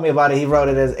when he told me about it, he wrote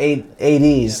it as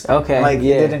 80s. Okay. Like it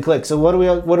didn't click. So what do we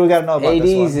got to know about 80s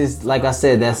this one? is, like I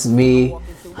said, that's me,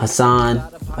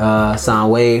 Hassan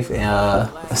Wave,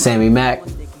 Sammy Mack,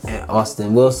 and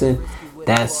Austin Wilson.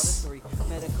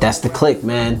 That's the click,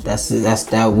 man. That's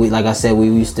that we, like I said, we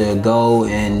used to go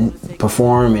and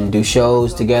perform and do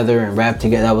shows together and rap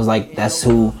together. That's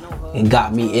who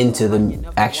got me into the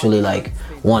actually like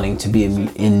wanting to be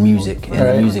in music, in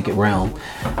the music realm.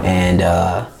 And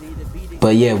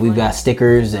but yeah, we've got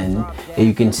stickers and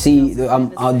you can see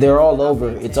they're all over.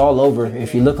 It's all over.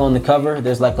 If you look on the cover,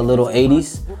 there's like a little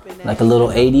 80s, like a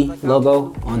little 80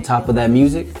 logo on top of that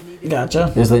music.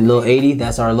 Gotcha. There's a little 80.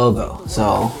 That's our logo.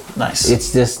 So nice.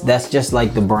 That's just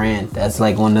like the brand. That's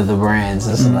like one of the brands.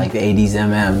 It's like the 80s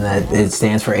MM. That it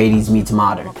stands for 80s meets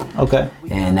modern. Okay.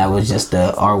 And that was just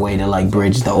our way to like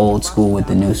bridge the old school with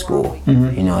the new school.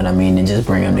 You know what I mean? And just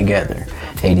bring them together.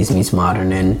 80s meets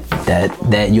modern, and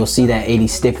that you'll see that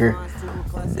 80s sticker.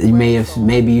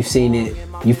 Maybe you've seen it.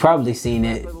 You've probably seen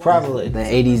it. Probably. The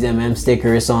 80s MM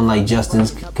sticker. It's on like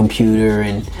Justin's computer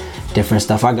and different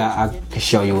stuff. I can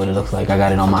show you what it looks like. I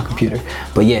got it on my computer.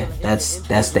 But yeah, that's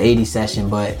the 80s session.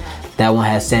 But that one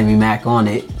has Sammy Mack on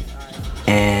it,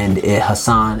 and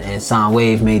Hassan and Son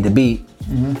Wave made the beat.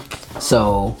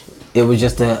 So it was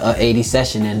just a 80s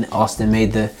session, and Austin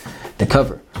made the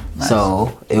cover. Nice.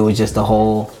 So it was just a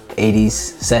whole 80s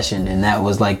session, and that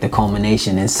was like the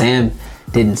culmination. And Sam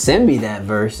didn't send me that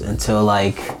verse until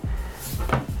like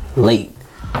late.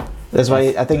 That's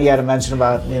why I think he had to mention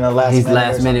about, you know,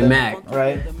 last minute Mac,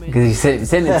 right? Because he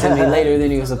sent it to me later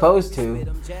than he was supposed to,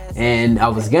 and I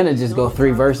was gonna just go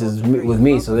 3 verses with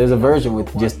me. So there's a version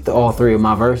with just all 3 of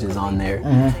my verses on there,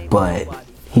 but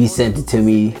he sent it to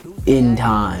me in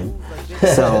time.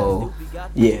 So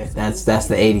yeah, that's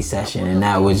the 80 session, and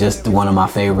that was just one of my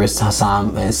favorites.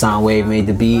 Hassan and Son Wave made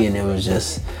the beat, and it was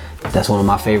just. That's one of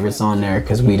my favorites on there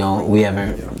because we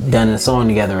haven't done a song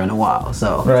together in a while.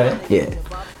 So yeah.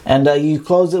 And you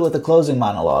closed it with a closing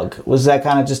monologue. Was that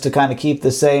kind of just to kind of keep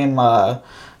the same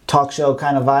talk show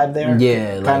kind of vibe there?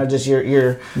 Yeah. Kind of just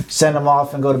your send them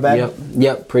off and go to bed?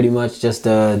 Yep. Pretty much just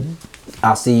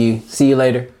I'll see you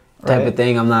later type of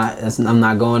thing. I'm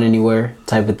not going anywhere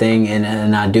type of thing.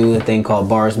 And I do a thing called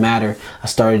Bars Matter. I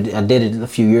did it a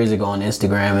few years ago on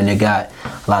Instagram, and it got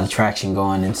a lot of traction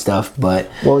going and stuff. But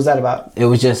what was that about? It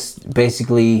was just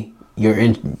basically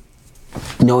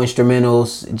no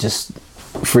instrumentals, just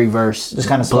free verse, just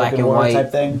kind of black and white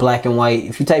type thing. Black and white.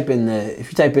 If you type in the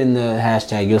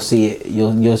hashtag, you'll see it.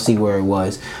 You'll see where it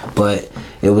was. But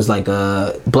it was like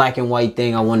a black and white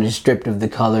thing. I wanted it stripped of the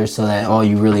colors so that all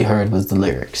you really heard was the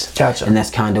lyrics. Gotcha. And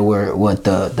that's kind of what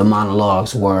the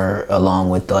monologues were, along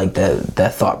with like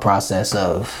that thought process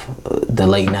of the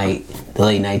late night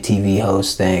TV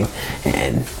host thing,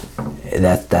 and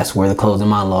that's where the closing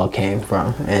monologue came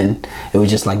from. And it was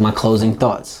just like my closing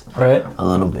thoughts, right? A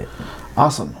little bit.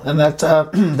 Awesome. And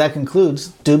that concludes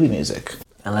Doobie Music.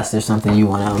 Unless there's something you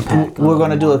want to unpack. We're going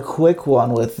to do a quick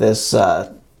one with this.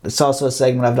 It's also a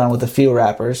segment I've done with a few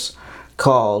rappers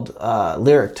called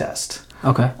Lyric Test.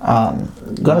 Okay.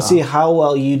 Going to see how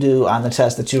well you do on the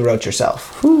test that you wrote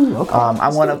yourself. Ooh, okay.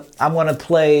 I'm going to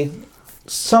play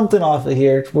something off of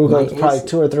here. We'll go to probably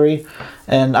 2 or 3,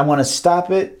 and I'm gonna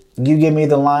stop it. You give me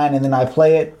the line, and then I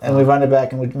play it, and we run it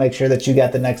back, and we make sure that you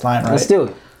got the next line right. Let's do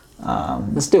it.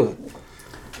 Let's do it.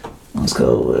 Let's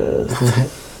go with.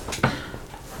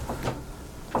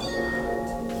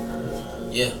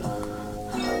 Yeah.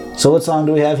 So what song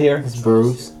do we have here? It's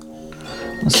Bruce.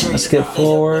 Let's skip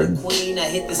forward.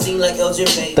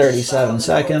 37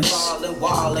 seconds.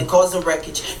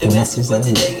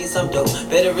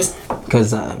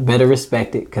 Cause better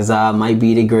respect it, cause I might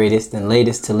be the greatest and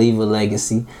latest to leave a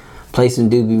legacy. Play some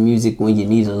doobie music when you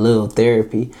need a little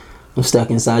therapy. I'm stuck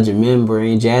inside your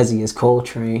membrane, jazzy as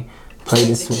Coltrane. Play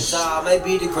this one. I might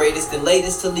be the greatest and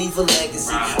latest to leave a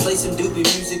legacy. Play some doobie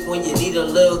music when you need a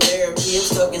little therapy. I'm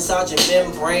stuck inside your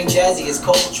membrane, jazzy as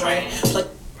Coltrane.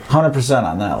 100%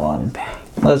 on that one.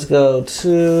 Let's go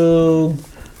to.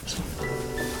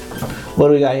 What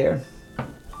do we got here?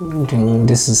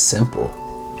 This is simple.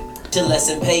 To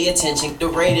lesson, pay attention. The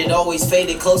rated always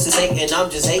faded, closest hating. I'm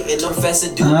just hating. Professor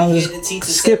Doobie. I'm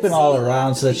just skipping all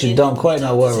around so that you don't quite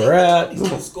know where we're at.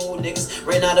 School niggas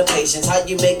ran out of patience. How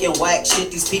you making whack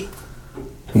shit?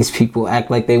 These people act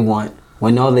like they want,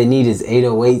 when all they need is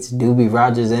 808s, Doobie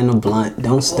Rogers, and a blunt.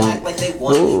 Don't stunt. Like they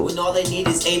want, when all they need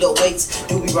is 808s,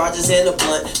 Doobie Rogers, and a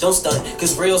blunt. Don't stunt,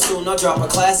 cause real soon I'll drop a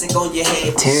classic on your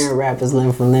head. Tearing rappers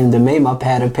limb from limb to make my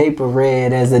pad of paper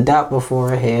red as a dot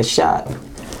before a headshot.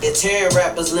 Tearing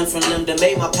rappers limb from limb to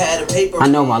make my pad of paper. I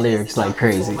know my lyrics like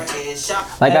crazy.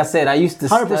 Like I said, I used to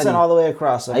 100% study, all the way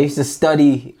across. I used to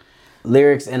study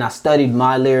lyrics, and I studied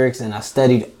my lyrics, and I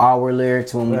studied our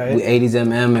lyrics when we 80s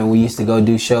MM, and we used to go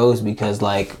do shows because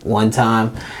like one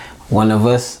time, one of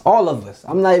us, all of us,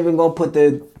 I'm not even gonna put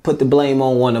the blame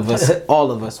on one of us,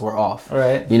 all of us were off.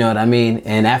 Right. You know what I mean?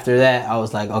 And after that, I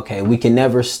was like, okay, we can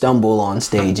never stumble on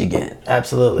stage again.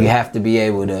 Absolutely. We have to be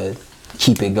able to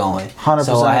keep it going. 100%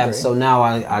 so I have. agree. So now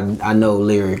I know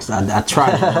lyrics. I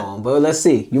try to know them, but let's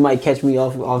see. You might catch me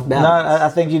off balance. No, I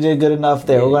think you did good enough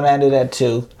there. Yeah. We're gonna end it at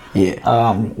 2.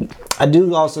 Yeah. I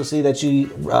do also see that you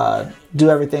do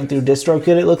everything through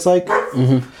DistroKid. It looks like.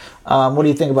 Mm-hmm. What do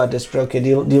you think about DistroKid?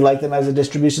 Do you like them as a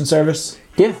distribution service?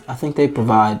 Yeah, I think they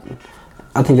provide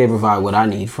what I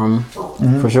need from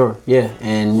for sure. Yeah,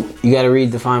 and you got to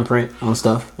read the fine print on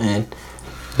stuff and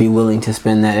be willing to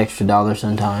spend that extra dollar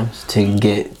sometimes to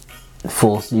get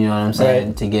full. You know what I'm saying?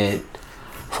 Right. To get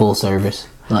full service,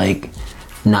 like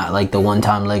not like the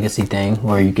one-time legacy thing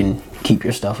where you can keep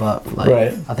your stuff up. Like,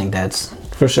 right. I think that's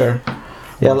for sure.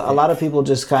 Yeah, a lot of people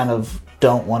just kind of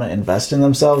don't want to invest in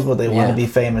themselves, but they want to be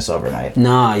famous overnight.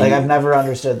 Nah, like I've never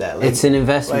understood that. Like, it's an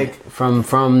investment. Like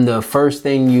from the first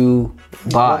thing you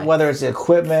buy. Whether it's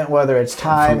equipment, whether it's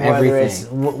time, whether it's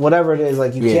whatever it is,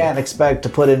 like you can't expect to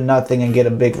put in nothing and get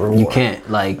a big reward. You can't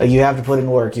like you have to put in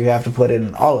work. You have to put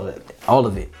in all of it. All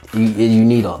of it. You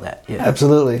need all that. Yeah.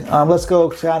 Absolutely. Let's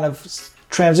go kind of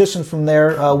transition from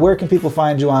there. Where can people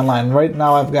find you online? Right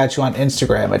now I've got you on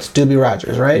Instagram. It's Doobie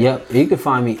Rogers, right? Yep. You can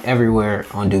find me everywhere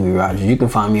on Doobie Rogers. You can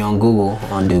find me on Google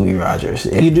on Doobie Rogers.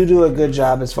 You do a good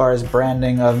job as far as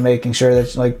branding of making sure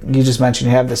that, like you just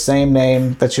mentioned, you have the same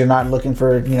name, that you're not looking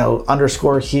for,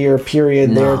 underscore here,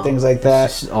 period there, things like that.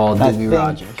 It's all Doobie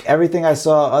Rogers. Everything I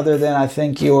saw other than I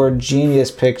think your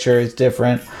Genius picture is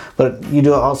different, but you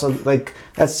do also like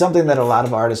that's something that a lot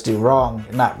of artists do wrong.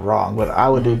 Not wrong, but I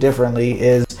would do differently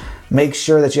is make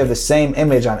sure that you have the same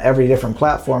image on every different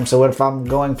platform. So what if I'm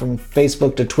going from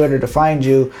Facebook to Twitter to find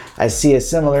you, I see a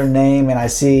similar name and I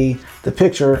see the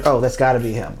picture, oh, that's got to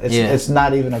be him. It's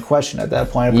not even a question at that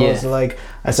point. Opposed to like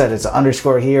I said, it's an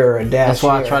underscore here or a dash. That's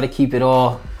why here. I try to keep it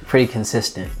all pretty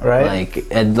consistent. Right. Like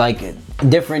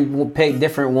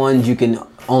different ones you can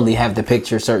only have the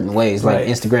picture certain ways. Like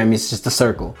Instagram is just a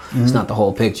circle. It's not the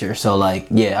whole picture. So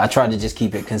like I try to just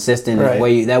keep it consistent.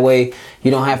 That way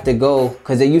you don't have to go,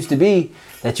 because it used to be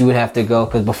that you would have to go,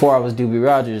 because before I was Doobie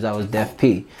Rogers I was Def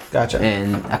P. Gotcha.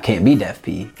 And I can't be Def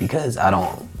P because I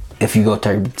don't. If you go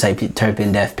type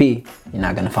in Def P, you're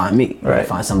not gonna find me. You're gonna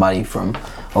find somebody from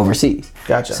overseas.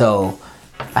 Gotcha. So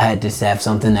I had to have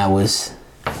something that was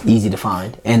easy to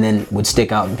find and then would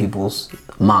stick out in people's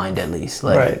mind, at least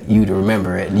like you to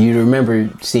remember it. You to remember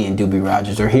seeing Doobie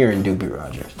Rogers or hearing Doobie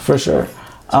Rogers. For sure.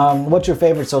 What's your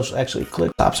favorite social? Actually,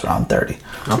 click tops around 30.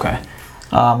 Okay.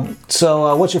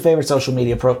 So what's your favorite social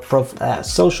media platform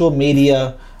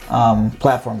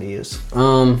to use?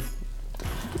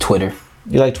 Twitter.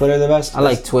 You like Twitter the best? I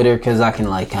like Twitter because I can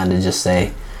like kind of just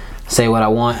say what I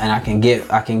want, and I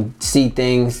can see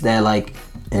things that like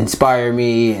inspire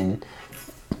me and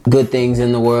good things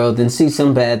in the world and see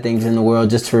some bad things in the world,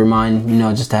 just to remind,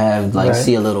 just to have like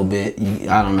see a little bit.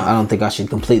 I don't know. I don't think I should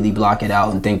completely block it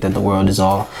out and think that the world's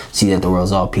all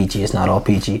peachy. It's not all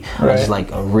peachy. Right. It's like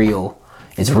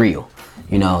it's real.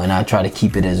 And I try to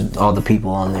keep it as all the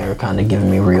people on there kind of giving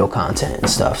me real content and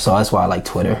stuff. So that's why I like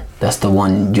Twitter. That's the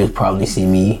one you'll probably see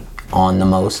me on the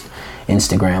most.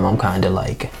 Instagram, I'm kind of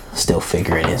like still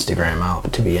figuring Instagram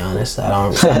out, to be honest.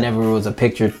 I never was a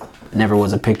picture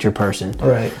person.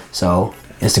 Right. So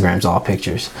Instagram's all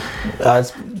pictures.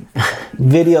 It's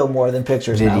video more than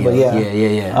pictures now, but yeah.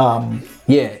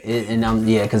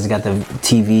 Because it's got the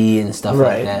TV and stuff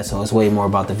like that, so it's way more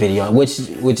about the video, which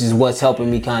is what's helping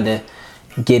me kind of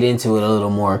get into it a little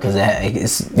more, because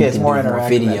it's more interactive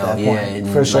video, at that point, and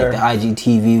for sure. Like the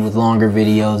IGTV with longer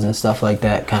videos and stuff like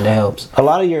that kind of helps. A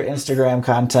lot of your Instagram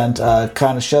content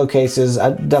kind of showcases.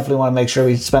 I definitely want to make sure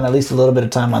we spend at least a little bit of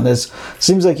time on this.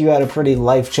 Seems like you had a pretty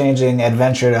life-changing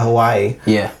adventure to Hawaii.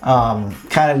 Yeah.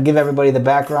 Kind of give everybody the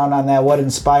background on that. What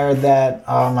inspired that?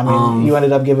 You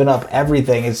ended up giving up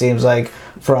everything, it seems like,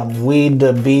 from weed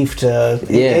to beef to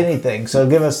anything. So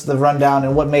give us the rundown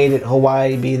and what made it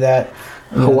Hawaii be that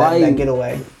that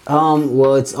getaway.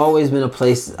 Well, it's always been a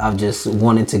place I've just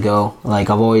wanted to go. Like,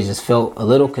 I've always just felt a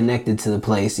little connected to the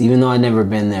place, even though I'd never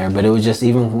been there. But it was just,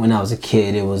 even when I was a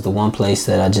kid, it was the one place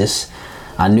that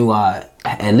I knew I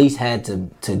at least had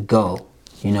to go,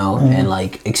 and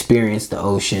like experience the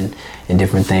ocean and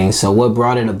different things. So what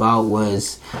brought it about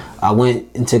was I went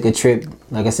and took a trip,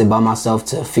 like I said, by myself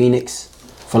to Phoenix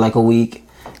for like a week.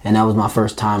 And that was my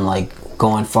first time like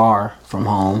going far from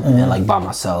home and like by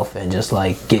myself and just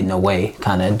like getting away,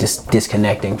 kind of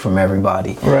disconnecting from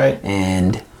everybody. Right.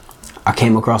 And I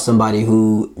came across somebody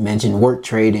who mentioned work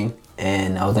trading,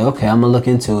 and I was like, okay, I'm gonna look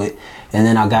into it. And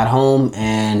then I got home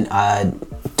and I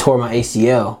tore my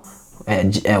ACL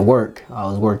at work. I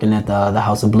was working at the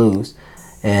House of Blues,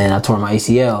 and I tore my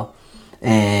ACL,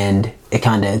 and it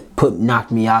kind of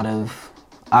knocked me out of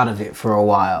it for a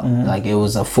while. Like, it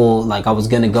was a full, like, I was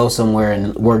gonna go somewhere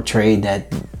and work trade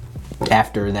that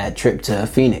after that trip to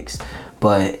Phoenix,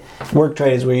 but work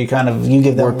trade is where you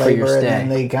give them labor and then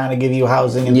they kind of give you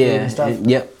housing and food and stuff.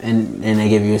 And they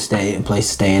give you a place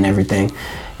to stay and everything.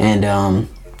 And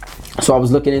so I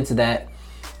was looking into that,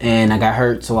 and I got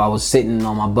hurt, so I was sitting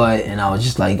on my butt, and I was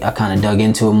just like, I kind of dug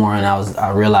into it more, and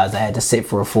I realized I had to sit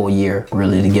for a full year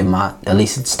really to get at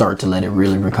least start to let it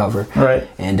really recover. Right.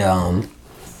 And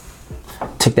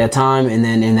took that time, and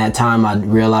then in that time I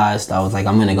realized, I was like,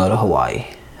 I'm gonna go to Hawaii.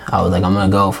 I was like, I'm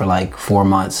gonna go for like 4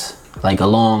 months, like a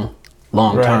long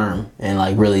term, and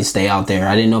like really stay out there.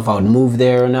 I didn't know if I would move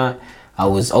there or not. I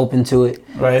was open to it,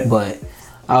 right? But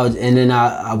I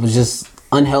was just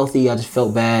unhealthy. I just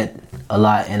felt bad a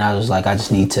lot, and I was like, I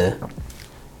just need to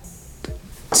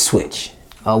switch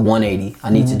a 180.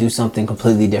 I need to do something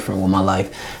completely different with my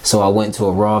life. So I went to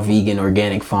a raw vegan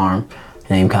organic farm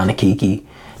named Kanakiki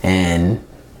and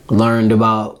learned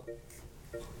about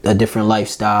a different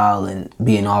lifestyle and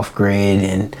being off grid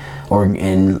and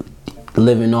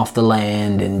living off the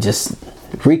land, and just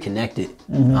reconnected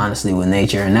honestly with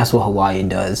nature. And that's what Hawaii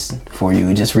does for you.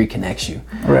 It just reconnects you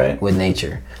with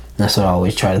nature. That's what I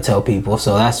always try to tell people.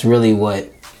 So that's really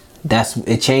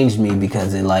it changed me,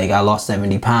 because I lost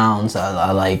 70 pounds.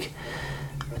 I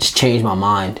just changed my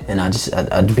mind, and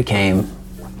I became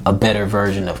a better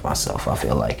version of myself, I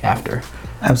feel like, after.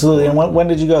 Absolutely. And when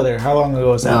did you go there? How long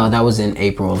ago was that? That was in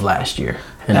April of last year,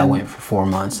 and I went for 4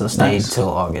 months, so stayed till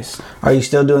August. Are you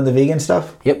still doing the vegan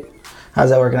stuff? Yep. How's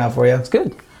that working out for you? It's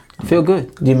good. I feel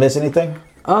good. Do you miss anything?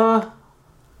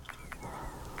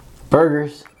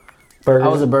 Burgers. I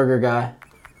was a burger guy,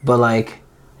 but I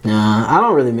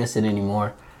don't really miss it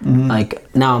anymore.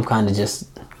 Like, now I'm kind of just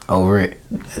over it.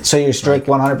 So you're strict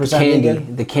 100%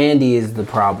 vegan? The candy is the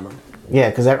problem. Yeah,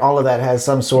 because all of that has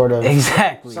some sort of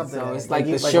exactly. So it's like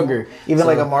the sugar, even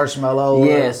like a marshmallow.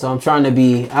 Yeah, so I'm trying to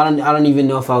be. I don't even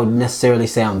know if I would necessarily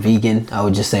say I'm vegan. I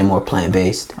would just say more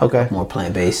plant-based. Okay. More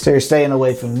plant-based. So you're staying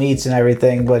away from meats and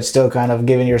everything, but still kind of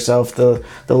giving yourself the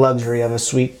luxury of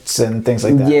sweets and things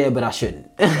like that. Yeah, but I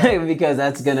shouldn't, because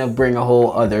that's gonna bring a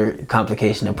whole other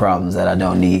complication of problems that I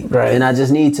don't need. Right. And I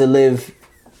just need to live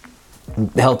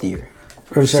healthier.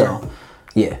 For sure. So,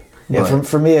 yeah. Yeah,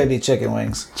 for me it'd be chicken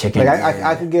wings. Chicken.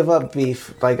 I could give up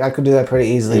beef. I could do that pretty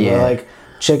easily. Yeah. But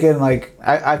chicken,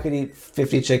 I could eat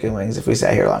 50 chicken wings if we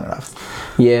sat here long enough.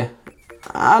 Yeah.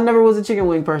 I never was a chicken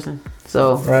wing person,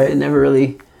 so it never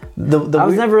really. I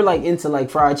was never into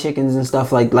fried chickens and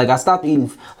stuff. Like I stopped eating.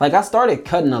 I started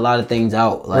cutting a lot of things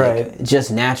out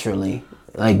just naturally.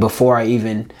 Before I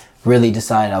even really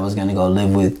decided I was gonna go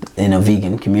live in a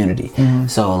vegan community.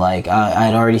 So I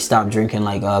had already stopped drinking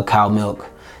cow milk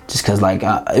just because like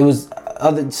it was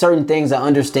other certain things. I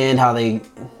understand how they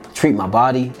treat my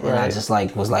body, and I just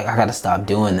like was like I gotta stop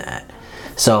doing that.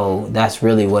 So that's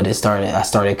really what it started. I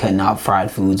started cutting out fried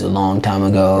foods a long time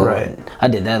ago. Right. I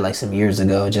did that like some years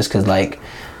ago, just because like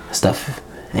stuff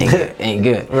ain't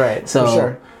good. Right. So for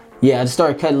sure. yeah, I just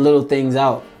started cutting little things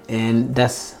out, and that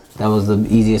was the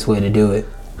easiest way to do it.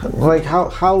 Like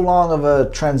how long of a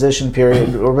transition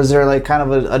period, or was there like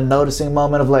kind of a noticing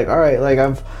moment of like, all right, like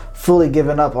I've fully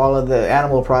given up all of the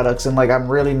animal products and like I'm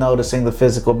really noticing the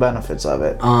physical benefits of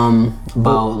it?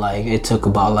 It took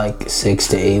about like 6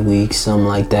 to 8 weeks, something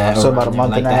like that. So about a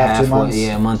month and a half, 2 months?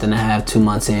 Yeah, a month and a half, 2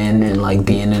 months in, and like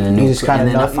being in a new. And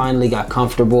then I finally got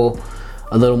comfortable,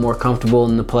 a little more comfortable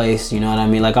in the place. You know what I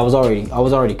mean? Like I was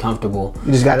already comfortable.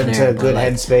 You just got into a good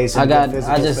like,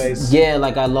 headspace. Space. Yeah,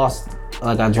 like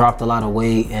I dropped a lot of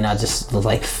weight, and I just was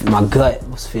like, my gut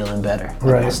was feeling better.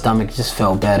 Like my stomach just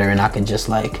felt better, and I could just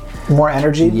like more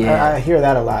energy. Yeah, I hear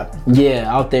that a lot.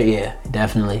 Yeah, out there, yeah,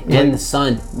 definitely. In the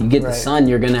sun, you get the sun,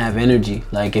 you're gonna have energy.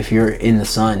 Like if you're in the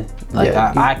sun, like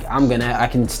I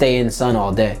can stay in the sun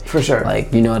all day for sure.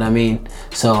 Like you know what I mean.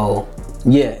 So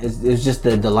yeah, it's just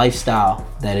the lifestyle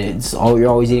that you're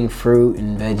always eating fruit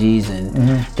and veggies and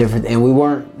different. And we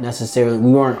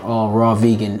weren't all raw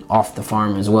vegan off the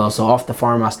farm as well. So off the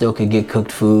farm, I still could get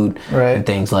cooked food and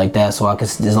things like that. So I could,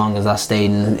 as long as I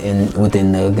stayed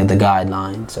within the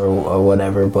guidelines or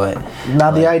whatever. But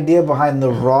now the idea behind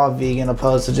the raw vegan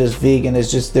opposed to just vegan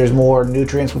is just there's more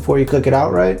nutrients before you cook it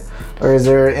out, right? Or is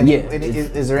there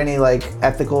any like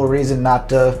ethical reason not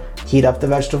to heat up the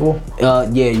vegetable?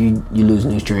 You lose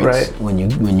nutrients when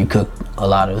you cook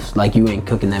a lot of, like you ain't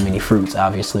cooking that many fruits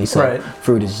obviously, so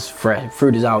fruit is just fresh.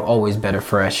 Fruit is always better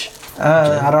fresh.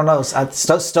 I don't know. What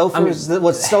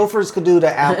Stofers could do to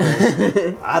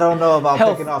apples, I don't know about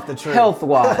picking off the tree.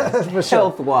 Health-wise, for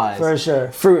sure. For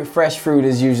sure. Fresh fruit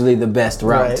is usually the best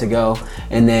route to go,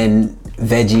 and then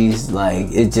veggies,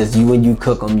 like it just when you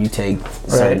cook them, you take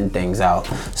certain things out.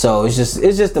 So it's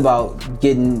just about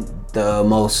getting the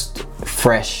most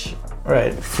fresh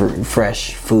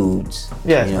fresh foods.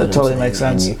 Yeah, you know, that totally makes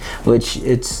sense. Which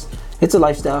it's a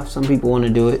lifestyle. Some people want to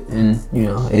do it, and you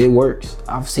know it works.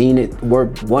 I've seen it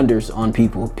work wonders on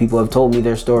people. People have told me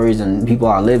their stories, and people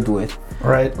I lived with.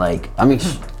 Right. Like I mean,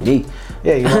 me.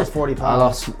 Yeah, you lost 40 pounds. I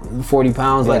lost 40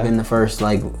 pounds like in the first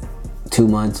like 2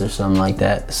 months or something like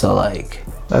that. So like.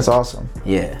 That's awesome.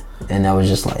 Yeah, and that was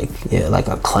just like like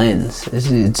a cleanse. It's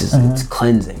just it's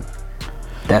cleansing.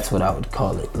 That's what I would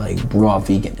call it. Like raw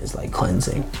vegan is like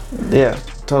cleansing. Yeah,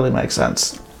 totally makes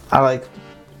sense. I like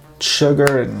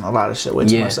sugar and a lot of shit way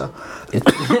too much. So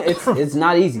it's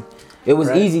not easy. It was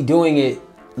easy doing it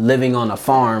living on a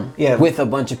farm with a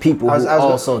bunch of people who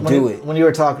also do it. When you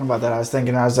were talking about that, I was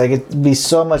like, it'd be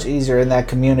so much easier in that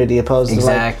community opposed to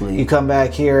like you come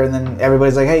back here and then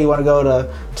everybody's like, hey, you want to go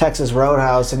to Texas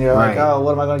Roadhouse, and you're like, oh,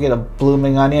 what am I going to get, a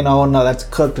blooming onion? Oh no, that's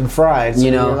cooked and fried. So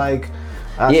you're like.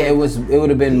 It would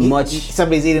have been much.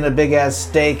 Somebody's eating a big ass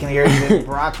steak and you're eating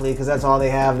broccoli because that's all they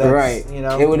have. That's, you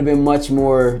know, it would have been much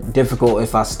more difficult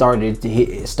if I started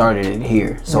it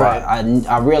here. So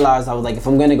I realized I was like, if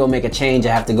I'm gonna go make a change,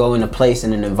 I have to go in a place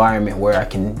in an environment where I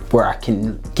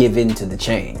can give in to the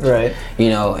change. Right. You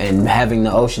know, and having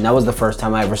the ocean. That was the first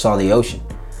time I ever saw the ocean.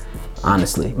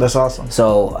 Honestly, that's awesome.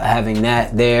 So having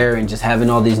that there and just having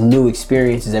all these new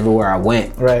experiences everywhere I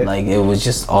went, like it was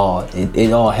just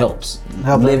it all helps.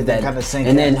 Live that kind of sink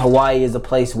and then Hawaii is a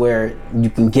place where you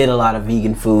can get a lot of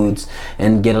vegan foods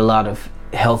and get a lot of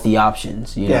healthy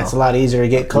options. You know? It's a lot easier to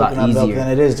get coconut milk than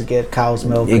it is to get cow's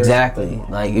milk. Exactly.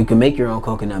 Like you can make your own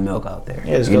coconut milk out there.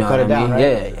 Yeah, just go cut it down,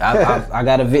 right? Yeah, I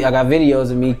got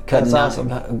videos of me cutting. That's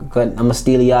awesome. I'm a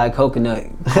steely-eyed coconut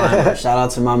climber. Shout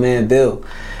out to my man Bill.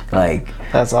 Like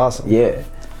that's awesome. Yeah.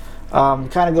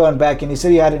 Kind of going back, and you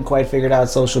said you hadn't quite figured out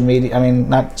social media. I mean,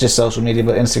 not just social media,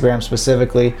 but Instagram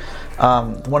specifically.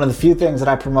 One of the few things that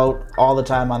I promote all the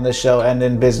time on this show and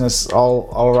in business all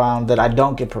around that I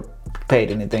don't get paid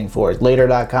anything for is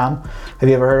Later.com. Have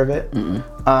you ever heard of it?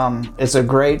 Mm-mm. It's a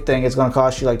great thing. It's going to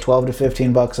cost you like $12 to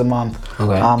 $15 a month.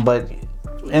 Okay. But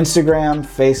Instagram,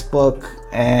 Facebook,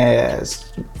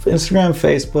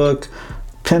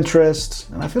 Pinterest,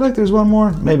 and I feel like there's one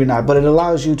more, maybe not, but it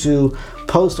allows you to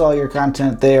post all your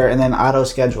content there and then auto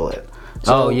schedule it.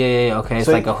 So, okay. It's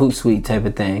so like a Hootsuite type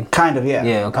of thing. Kind of, yeah.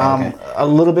 Yeah, okay. A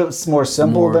little bit more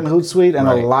simple than Hootsuite and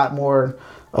a lot more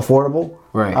affordable.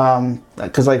 Right.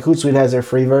 Because like Hootsuite has their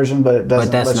free version, but it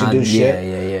doesn't let you do shit.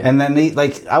 Yeah. And then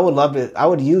I would love it. I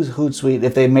would use Hootsuite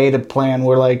if they made a plan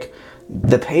where like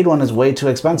the paid one is way too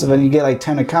expensive, and you get like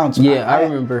 10 accounts. Yeah, I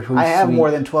remember Hootsuite. I have more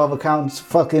than 12 accounts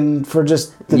fucking for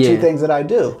just the two things that I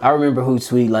do. I remember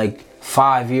Hootsuite like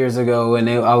 5 years ago, and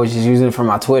I was just using it for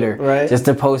my Twitter, right? Just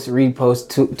to repost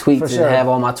tweets sure. and have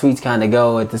all my tweets kind of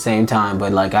go at the same time.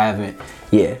 But like I haven't,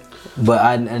 But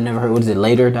I never heard. What is it?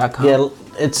 Later.com. Yeah,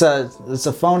 it's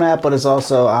a phone app, but it's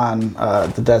also on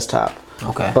the desktop.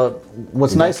 Okay. But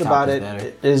what's nice about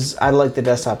it is I like the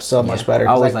desktop so much better.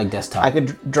 I always like desktop. I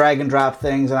could drag and drop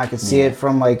things, and I could see it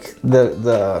from like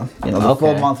the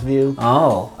full month view.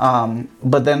 Oh.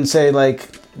 But then say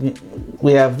like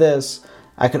we have this,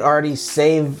 I could already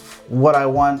save what I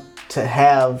want to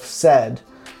have said,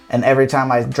 and every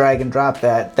time I drag and drop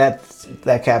that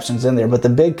caption's in there. But the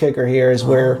big kicker here is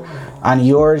where on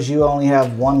yours you only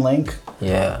have one link.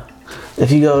 Yeah.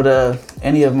 If you go to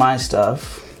any of my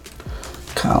stuff,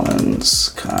 Collins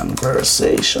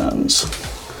Conversations,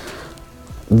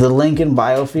 the link in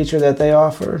bio feature that they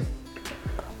offer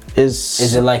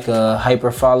is it like a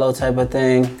hyper follow type of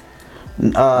thing?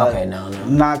 Okay, no.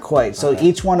 Not quite. So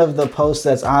each one of the posts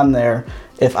that's on there,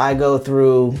 if I go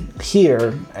through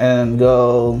here and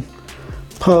go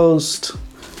post,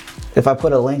 if I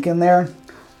put a link in there,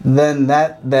 then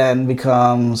that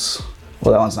becomes,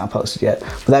 well, that one's not posted yet,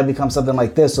 but that becomes something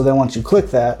like this. So then once you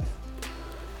click that,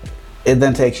 it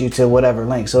then takes you to whatever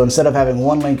link. So instead of having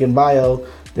one link in bio,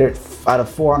 there out of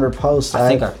 400 posts, I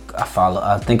think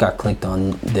I clicked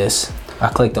on this. I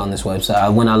clicked on this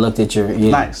website when I looked at your.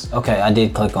 Nice. Okay, I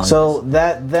did click on. So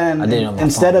that then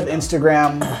instead of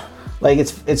Instagram, like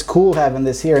it's cool having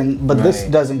this here, but this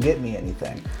doesn't get me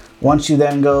anything. Once you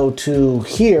then go to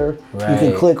here, you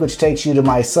can click, which takes you to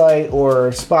my site or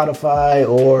Spotify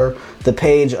or the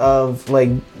page of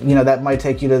that might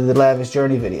take you to the Lavish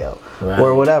Journey video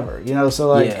or whatever,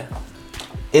 so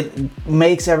it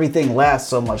makes everything last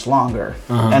so much longer.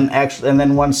 And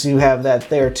then once you have that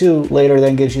there too, later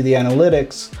then gives you the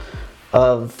analytics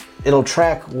of, it'll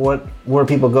track where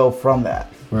people go from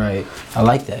that. Right. I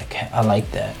like that. I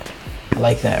like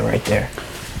that right there.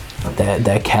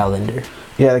 That calendar.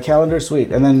 Yeah, the calendar's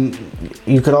sweet. And then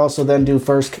you could also then do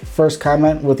first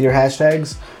comment with your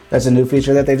hashtags. That's a new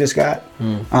feature that they just got.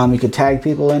 You could tag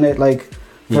people in it.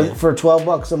 For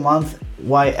 $12 a month,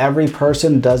 why every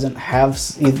person doesn't have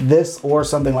this or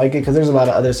something like it, because there's a lot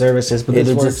of other services, but it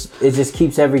just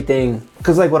keeps everything.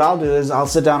 Because what I'll do is I'll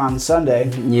sit down on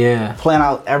Sunday, plan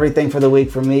out everything for the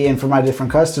week for me and for my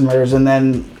different customers, and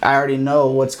then I already know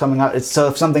what's coming out. So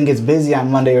if something gets busy on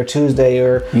Monday or Tuesday,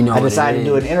 or I decide to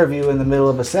do an interview in the middle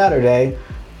of a Saturday,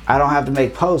 I don't have to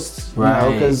make posts,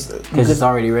 because it's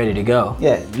already ready to go.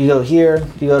 Yeah, you go here,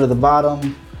 you go to the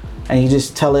bottom, and you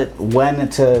just tell it when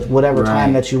to whatever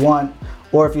time that you want.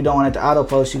 Or if you don't want it to auto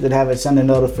post, you could have it send a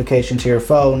notification to your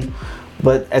phone.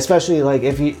 But especially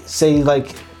if you say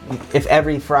if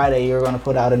every Friday you're going to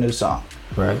put out a new song.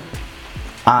 Right.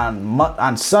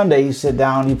 On Sunday you sit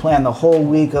down, you plan the whole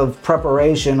week of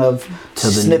preparation of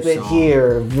snippet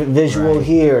here, visual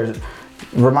here,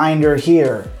 reminder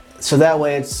here. So that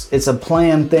way it's a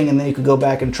planned thing, and then you could go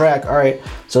back and track. All right,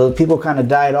 so people kind of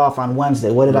died off on Wednesday.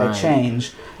 What did I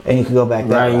change? And you could go back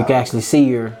there. Right, you can actually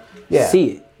see it.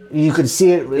 You could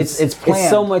see it. It's planned. It's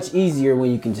so much easier when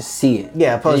you can just see it.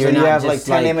 Yeah, opposed to you have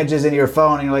 10 images in your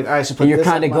phone, and you're like, I should put this. You're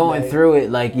kind of going through it,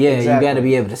 you got to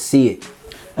be able to see it.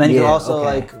 And then you can also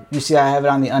you see I have it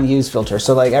on the unused filter.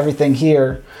 So everything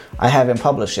here I haven't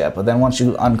published yet, but then once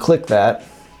you unclick that,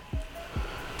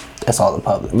 that's all the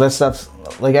public. This stuff's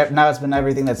now it's been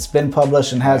everything that's been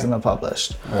published and hasn't been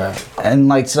published. Right.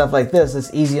 And stuff like this, it's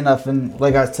easy enough. And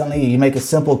like I was telling you, you make a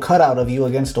simple cutout of you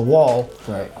against a wall.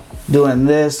 Right. Doing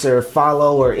this or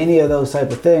follow or any of those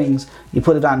type of things. You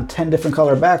put it on 10 different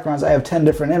color backgrounds. I have 10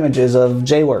 different images of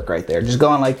J-Work right there, just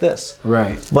going like this.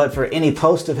 Right. But for any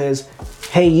post of his,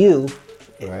 hey you,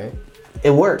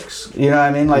 it works. You know what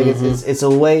I mean? It's a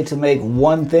way to make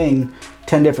one thing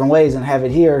 10 different ways and have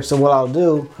it here. So what I'll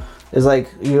do is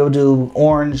you'll do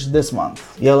orange this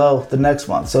month, yellow the next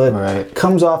month. So it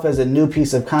comes off as a new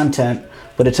piece of content,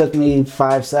 but it took me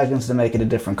 5 seconds to make it a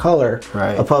different color,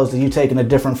 opposed to you taking a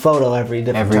different photo every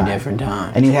different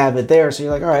time. And you have it there, so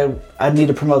you're like, all right, I need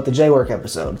to promote the J-Work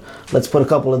episode. Let's put a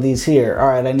couple of these here. All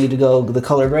right, I need to go the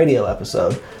Colored Radio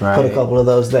episode. Put a couple of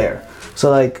those there.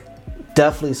 So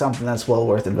definitely something that's well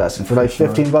worth investing for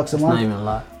 $15 a month. It's not even a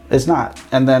lot. It's not.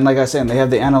 And then like I said, they have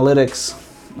the analytics.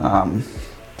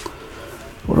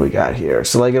 What do we got here?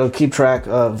 So it'll keep track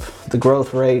of the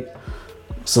growth rate.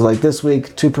 So this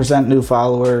week, 2% new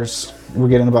followers. We're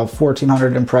getting about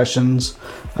 1,400 impressions.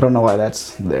 I don't know why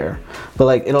that's there,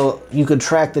 but you could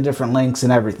track the different links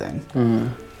and everything.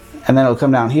 And then it'll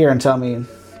come down here and tell me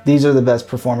these are the best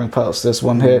performing posts. This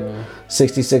one hit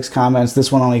 66 comments.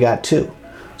 This one only got 2.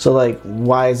 So like,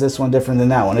 why is this one different than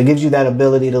that one? It gives you that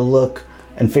ability to look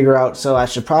and figure out, so I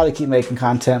should probably keep making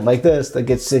content like this that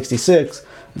gets 66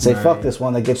 and say, fuck this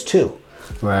one that gets 2.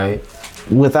 Right.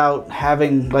 Without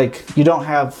having, like, you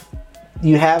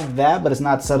have that, but it's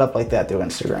not set up like that through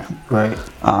Instagram. Right.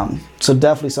 So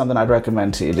definitely something I'd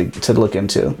recommend to you to look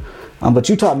into. But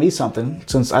you taught me something,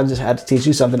 since I just had to teach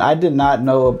you something. I did not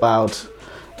know about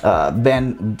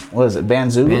Bandzoogle?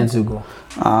 Bandzoogle.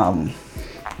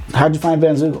 How'd you find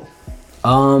Bandzoogle?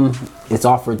 It's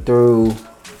offered through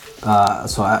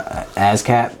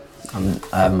ASCAP.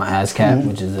 I have my ASCAP,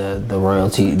 which is the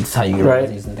royalty. It's how you get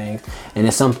royalties and things. And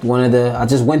it's I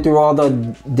just went through all the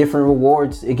different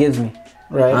rewards it gives me.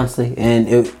 Right. Honestly, and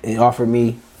it offered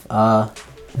me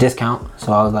discount.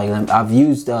 So I was like, I've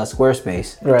used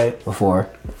Squarespace before,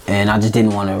 and I just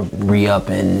didn't want to re-up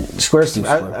and Squarespace.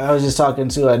 I was just talking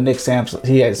to Nick Samps.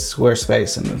 He has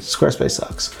Squarespace, and Squarespace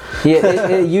sucks. Yeah,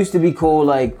 it used to be cool,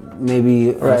 like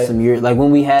maybe some years, like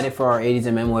when we had it for our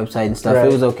 80sMM website and stuff.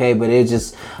 It was okay, but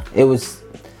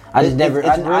I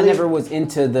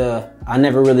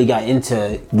never really got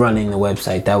into running the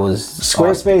website. That was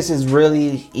Squarespace is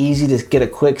really easy to get a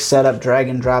quick setup, drag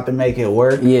and drop, and make it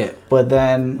work. Yeah. But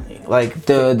then, like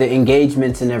the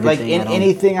engagements and everything. Like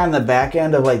anything on the back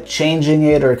end of like changing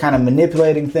it or kind of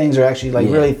manipulating things or actually like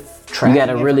really tracking. You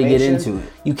got to really get into it.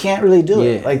 You can't really do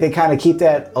it. Like they kind of keep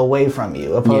that away from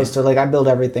you, opposed to like I build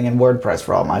everything in WordPress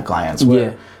for all my clients.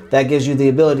 That gives you the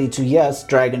ability to,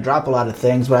 drag and drop a lot of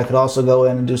things, but I could also go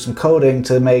in and do some coding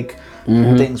to make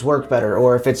things work better.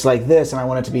 Or if it's like this and I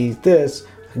want it to be this,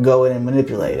 I can go in and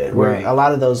manipulate it. Where a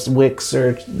lot of those Wix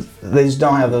they just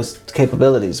don't have those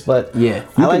capabilities. But you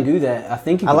can do that. I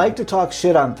think I like to talk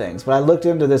shit on things, but I looked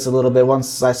into this a little bit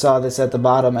once I saw this at the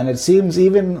bottom, and it seems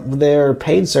even their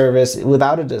paid service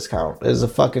without a discount is a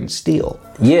fucking steal.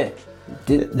 Yeah.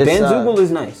 Bandzoogle is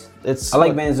nice. I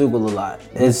like Bandzoogle a lot.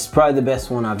 It's probably the best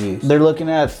one I've used. They're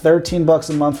looking at $13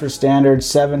 a month for standard,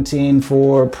 $17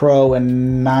 for pro,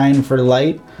 and $9 for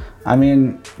light. I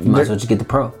mean, you might as well just get the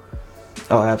pro.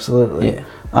 Oh, absolutely. Yeah.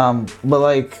 But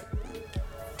like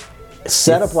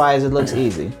setup wise, it looks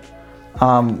easy.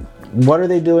 What are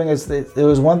they doing? There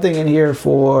was one thing in here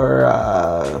for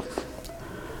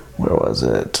where was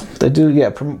it? They do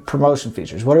promotion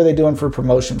features. What are they doing for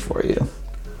promotion for you?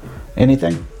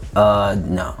 Anything?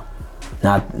 No.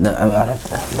 I'd have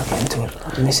to look into it.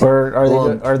 Let me see. Or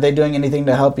are they doing anything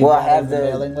to help you? Well, I have the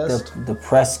mailing list? the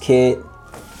press kit.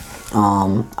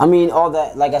 I mean, all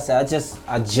that. Like I said,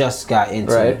 I just got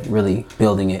into really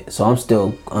building it, so I'm still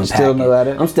unpacking. Still new at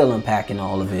it? I'm still unpacking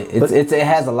all of it. It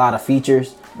has a lot of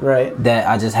features that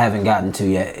I just haven't gotten to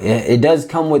yet. It does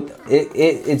come with it.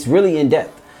 It's really in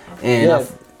depth, and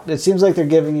it seems like they're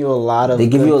giving you a lot of. They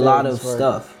give you a lot of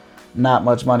stuff. Not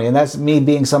much money, and that's me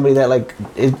being somebody that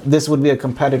this would be a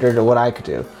competitor to what I could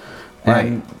do,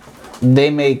 and they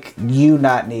make you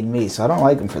not need me, so I don't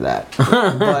like them for that.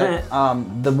 But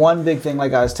the one big thing,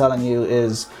 like I was telling you,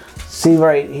 is see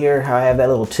right here how I have that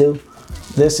little 2.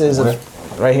 This is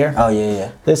right here. Oh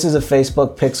yeah. This is a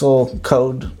Facebook pixel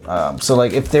code. So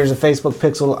like if there's a Facebook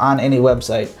pixel on any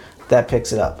website, that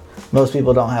picks it up. Most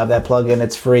people don't have that plugin.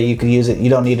 It's free. You can use it. You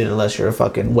don't need it unless you're a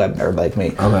fucking web nerd like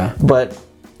me. Okay. But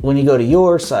when you go to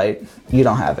your site, you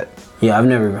don't have it. Yeah, I've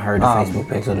never even heard of Facebook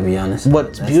Pixel, to be honest.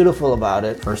 What's beautiful about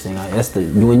it? First thing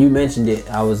when you mentioned it,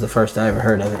 I was the first I ever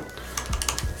heard of it.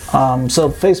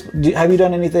 So Facebook, have you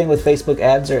done anything with Facebook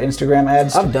ads or Instagram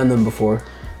ads? I've done them before.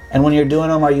 And when you're doing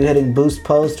them, are you hitting boost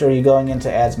post or are you going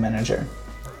into ads manager?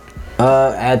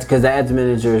 Ads, because the ads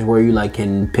manager is where you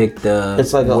can pick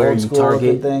it's like where old you school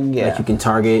target thing. Yeah. Like you can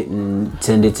target and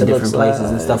send it to different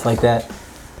places and stuff like that.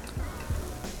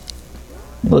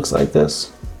 Looks like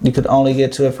this. You could only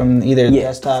get to it from either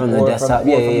desktop or from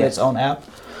its own app.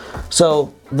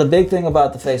 So the big thing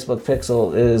about the Facebook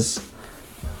Pixel is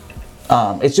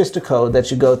it's just a code that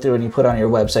you go through and you put on your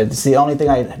website. It's the only thing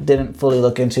I didn't fully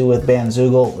look into with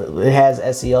Bandzoogle. It has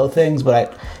SEO things,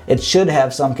 but it should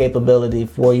have some capability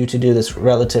for you to do this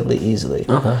relatively easily.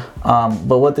 Okay.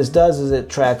 But what this does is it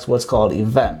tracks what's called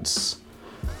events.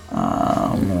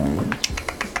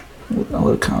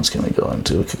 What accounts can we go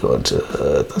into? We could go into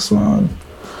this one.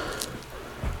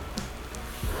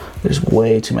 There's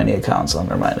way too many accounts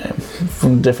under my name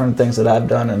from different things that I've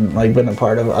done and been a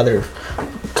part of other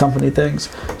company things.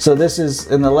 So this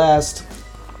is in the last,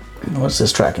 what's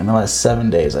this tracking? The last 7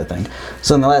 days, I think.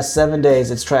 So in the last 7 days,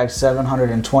 it's tracked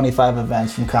 725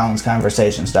 events from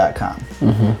CollinsConversations.com.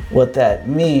 What that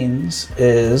means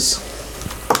is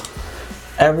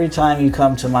every time you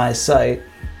come to my site,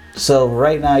 so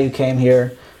right now you came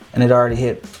here, and it already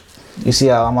hit. You see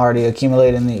how I'm already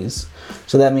accumulating these.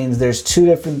 So that means there's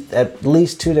at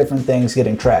least two different things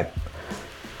getting tracked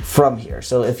from here.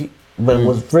 So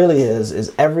what really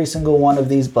is every single one of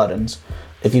these buttons,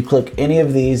 if you click any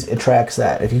of these, it tracks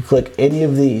that. If you click any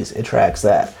of these, it tracks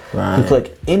that. Right. If you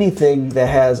click anything that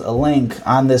has a link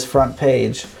on this front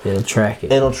page, it'll track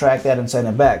it. It'll track that and send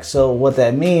it back. So what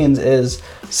that means is,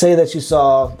 say that you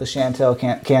saw the Chantel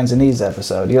Canzanese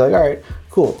episode. You're like, all right,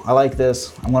 cool. I like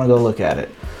this. I'm going to go look at it.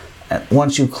 And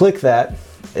once you click that,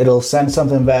 it'll send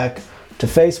something back to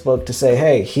Facebook to say,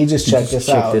 hey, he just checked this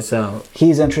out.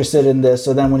 He's interested in this.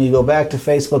 So then when you go back to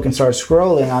Facebook and start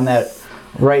scrolling on that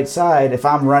right side, if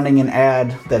I'm running an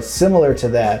ad that's similar to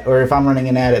that, or if I'm running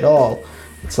an ad at all,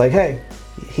 it's like, hey,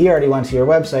 he already went to your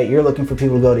website. You're looking for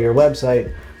people to go to your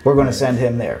website. We're going to send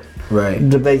him there. Right.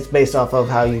 Based off of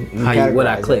how you what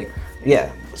I click.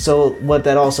 Yeah. So what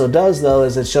that also does, though,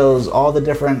 is it shows all the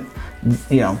different,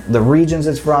 the regions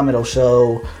it's from. It'll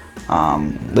show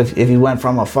if you went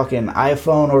from a fucking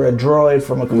iPhone or a Droid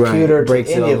from a computer, breaks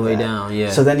to it all any the of way that. down. Yeah.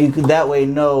 So then you could that way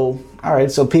know. All right.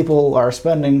 So people are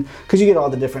spending, because you get all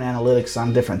the different analytics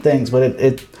on different things, but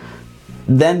it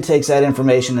then takes that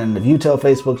information, and if you tell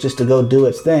Facebook just to go do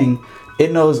its thing,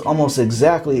 it knows almost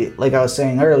exactly, like I was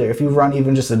saying earlier, if you run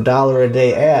even just $1 a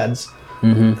day ads,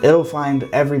 it'll find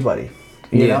everybody.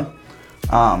 You know?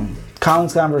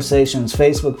 Collins Conversations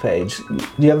Facebook page. Do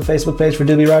you have a Facebook page for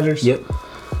Doobie Rogers? Yep.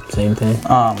 Same thing.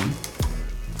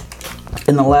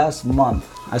 In the last month,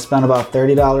 I spent about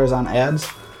 $30 on ads,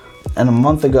 and a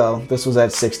month ago, this was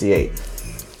at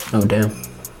 $68. Oh, damn.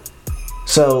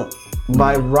 So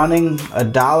by running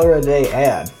 $1 a day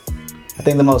ad, I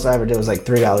think the most I ever did was like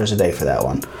 $3 a day for that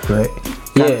one. Right.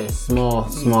 Yeah,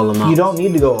 small amount. You don't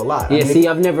need to go a lot. Yeah, see,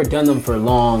 I've never done them for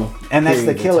long. And that's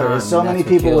the killer. There's so many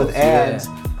people with ads.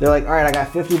 Yeah. They're like, all right, I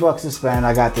got $50 to spend.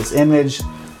 I got this image.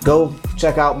 Go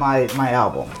check out my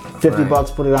album.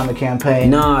 $50, put it on the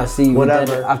campaign. Nah, see,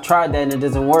 whatever. I've tried that and it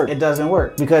doesn't work. It doesn't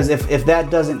work because if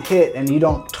that doesn't hit and you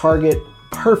don't target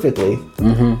perfectly,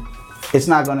 it's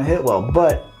not going to hit well.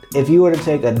 But if you were to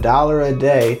take $1 a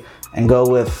day and go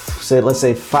with, let's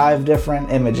say 5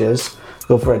 different images,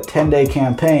 go for a 10-day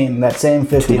campaign, that same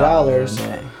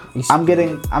 $50, I'm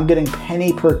getting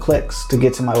penny per clicks to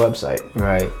get to my website.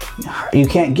 Right. You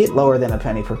can't get lower than a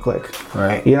penny per click.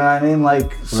 Right. You know what I mean?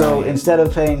 Like, so instead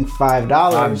of paying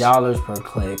 $5 per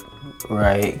click,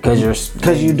 right?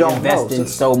 Because you don't investing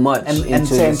so much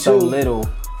into so little.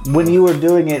 When you were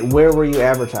doing it, where were you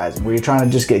advertising? Were you trying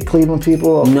to just get Cleveland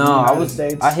people? No,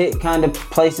 I hit kind of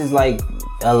places like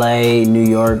LA, New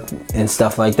York, and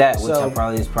stuff like that, which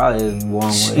is probably the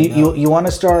wrong way. You want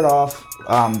to start off.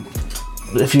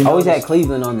 If you always had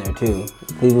Cleveland on there too.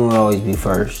 Cleveland would always be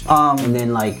first, and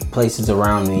then like places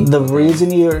around me. The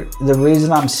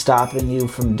reason I'm stopping you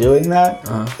from doing that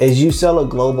is you sell a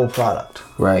global product.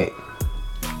 Right.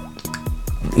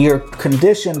 You're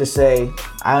conditioned to say,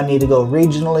 I need to go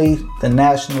regionally, then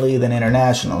nationally, then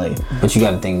internationally. But you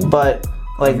got to think. But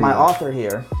like my author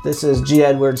here, this is G.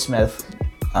 Edward Smith.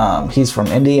 He's from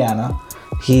Indiana.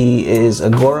 He is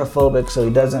agoraphobic, so he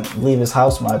doesn't leave his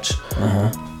house much.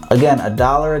 Again,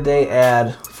 $1 a day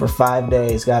ad for 5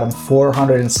 days got him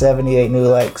 478 new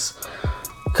likes.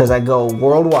 Because I go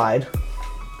worldwide,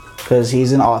 because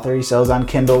he's an author. He sells on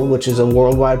Kindle, which is a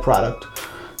worldwide product.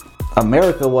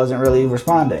 America wasn't really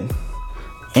responding.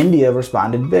 India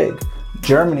responded big.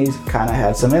 Germany's kind of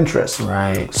had some interest.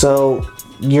 Right. So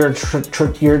you're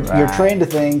trained to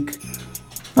think,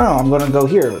 oh, I'm going to go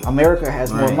here. America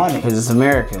has more money. Because it's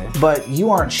America. But you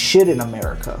aren't shit in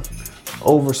America.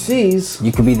 Overseas,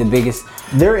 you could be the biggest.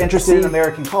 They're interested in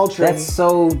American culture. That's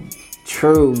so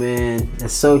true, man.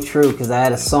 That's so true. Because I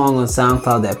had a song on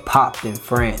SoundCloud that popped in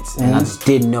France, and I just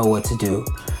didn't know what to do.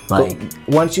 Like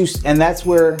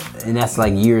that's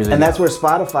like years ago. And that's where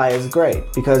Spotify is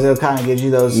great, because it kind of gives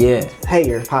you those. Yeah. Hey,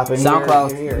 you're popping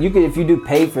SoundCloud. Here. You could, if you do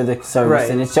pay for the service,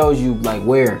 and it shows you like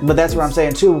where. But that's what I'm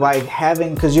saying too. By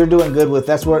having, because you're doing good with.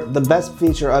 That's where the best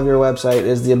feature of your website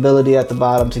is the ability at the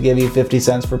bottom to give you 50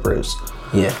 cents for Bruce.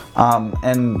 Yeah.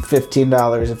 And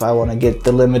 $15 if I want to get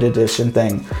the limited edition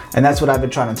thing. And that's what I've been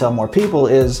trying to tell more people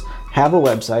is have a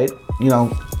website. You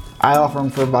know, I offer them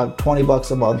for about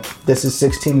 $20 a month. This is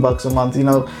 $16 a month. You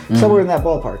know, somewhere in that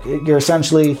ballpark. You're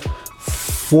essentially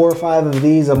 4 or 5 of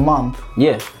these a month.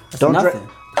 Yeah.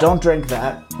 Don't drink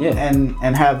that. Yeah.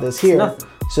 And have this here.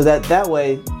 So that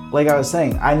way, like I was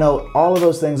saying, I know all of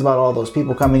those things about all those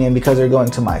people coming in because they're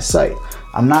going to my site.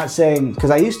 I'm not saying, because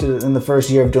I used to, in the first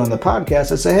year of doing the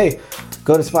podcast, I'd say, hey,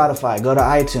 go to Spotify, go to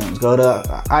iTunes, go to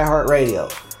iHeartRadio.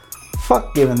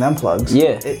 fuck giving them plugs.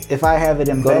 Yeah. If I have it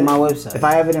embedded, my website. If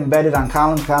I have it embedded on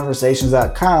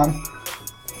ColinConversations.com,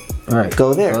 Right.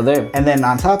 go there. Go there. And then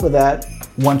on top of that,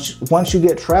 once you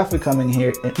get traffic coming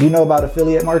here, you know about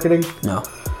affiliate marketing? No.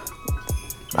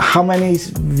 How many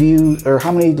views or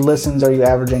how many listens are you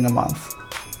averaging a month?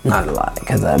 Not a lot,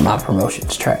 because my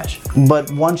promotion's trash.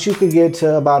 But once you could get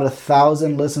to about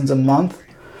 1,000 listens a month,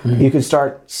 you could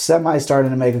starting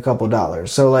to make a couple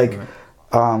dollars. So like,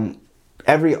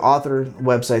 every author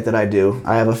website that I do,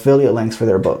 I have affiliate links for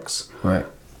their books. Right.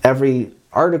 Every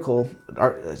article,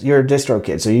 you're a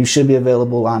DistroKid, so you should be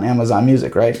available on Amazon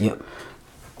Music, right? Yep.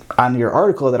 On your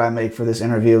article that I make for this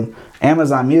interview,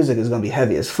 Amazon Music is going to be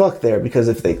heavy as fuck there, because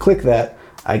if they click that,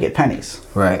 I get pennies.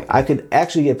 Right. I could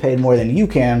actually get paid more than you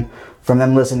can from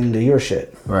them listening to your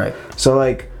shit. Right. So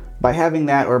like, by having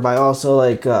that, or by also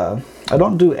like, I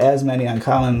don't do as many on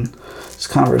Colin's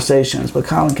Conversations, but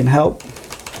Colin can help.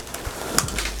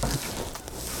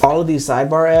 All of these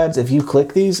sidebar ads, if you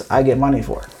click these, I get money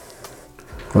for.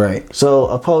 Right. So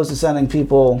opposed to sending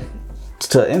people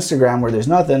to Instagram where there's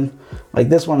nothing, like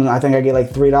this one, I think I get like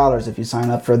 $3 if you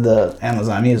sign up for the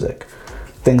Amazon Music,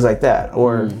 things like that.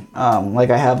 Or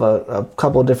like I have a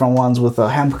couple different ones with a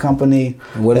hemp company.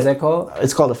 What is that called?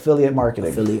 It's called affiliate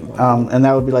marketing. Affiliate marketing. And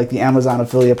that would be like the Amazon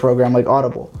affiliate program, like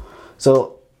Audible.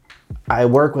 So I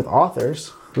work with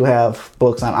authors who have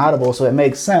books on Audible, so it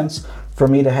makes sense for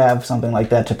me to have something like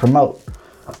that to promote.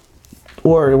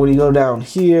 Or when you go down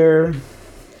here,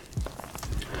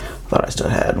 thought I still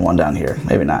had one down here,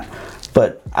 maybe not.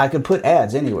 But I could put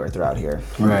ads anywhere throughout here.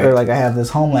 Right. Or like I have this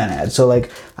Homeland ad. So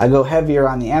like I go heavier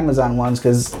on the Amazon ones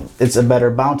because it's a better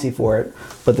bounty for it.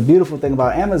 But the beautiful thing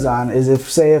about Amazon is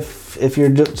if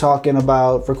you're talking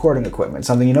about recording equipment,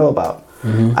 something you know about.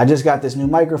 I just got this new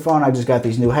microphone. I just got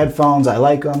these new headphones. I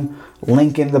like them.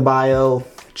 Link in the bio.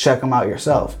 Check them out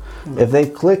yourself. If they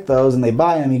click those and they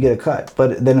buy them, you get a cut.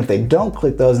 But then if they don't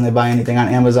click those and they buy anything on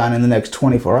Amazon in the next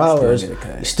 24 hours, you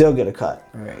still get a cut.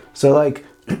 Right. So like,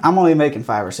 I'm only making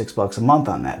 $5 or $6 a month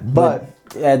on that. But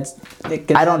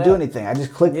I don't do anything. I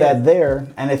just click that there,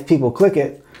 and if people click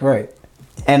it, right.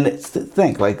 And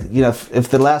think like, you know, if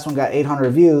the last one got 800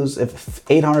 views, if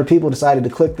 800 people decided to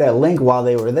click that link while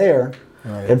they were there,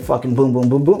 it'd fucking boom, boom,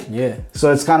 boom, boom. Yeah.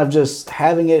 So it's kind of just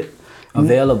having it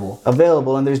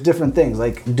available, and there's different things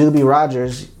like Doobie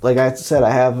Rogers. Like I said,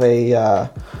 I have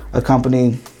a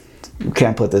company.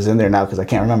 Can't put this in there now because I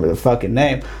can't remember the fucking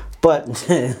name. But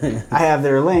I have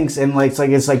their links, and like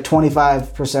it's like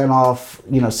 25% off,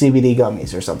 you know, CBD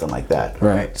gummies or something like that.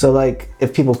 Right. So like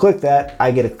if people click that, I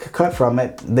get a cut from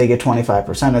it. They get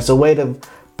 25%. It's a way to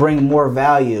bring more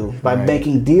value by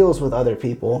making deals with other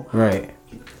people. Right.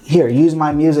 Here, use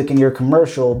my music in your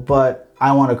commercial, but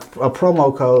I want a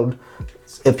promo code.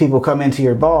 If people come into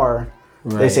your bar,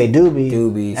 they say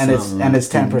Doobie, and it's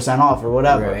 10% off or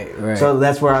whatever. Right. So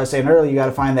that's where I was saying earlier, you got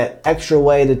to find that extra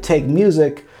way to take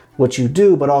music, what you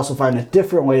do, but also find a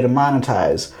different way to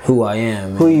monetize who I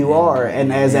am, who you are,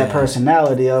 and as that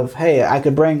personality of, hey, I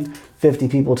could bring 50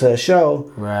 people to a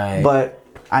show, but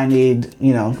I need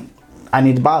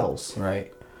bottles,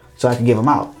 so I can give them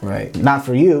out, not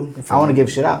for you. I want to give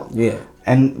shit out,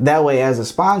 and that way, as a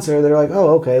sponsor, they're like,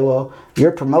 oh, okay, well,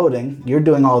 you're promoting, you're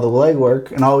doing all the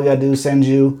legwork, and all we gotta do is send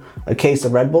you a case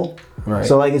of Red Bull.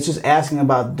 So like, it's just asking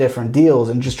about different deals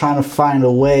and just trying to find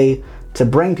a way to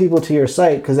bring people to your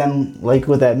site, because then, like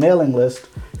with that mailing list,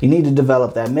 you need to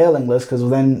develop that mailing list, because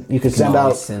then you could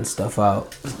send stuff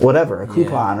out, whatever, a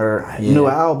coupon or a new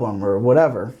album or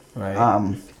whatever.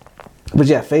 But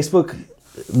yeah, Facebook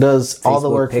does all the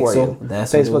work for you.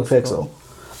 That's Facebook Pixel.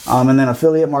 And then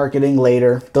affiliate marketing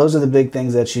later. Those are the big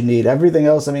things that you need. Everything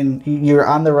else, I mean, you're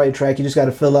on the right track. You just got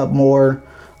to fill up more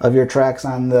of your tracks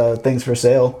on the things for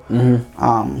sale.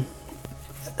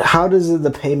 How does the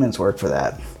payments work for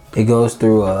that? It goes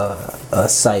through a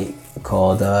site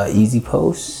called Easy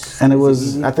Post. And it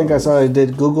was, I think I saw it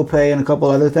did Google Pay and a couple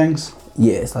other things.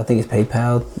 Yes, I think it's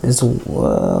PayPal as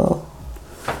well.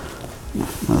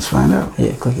 Let's find out.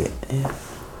 Yeah, click it.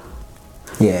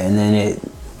 Yeah, and then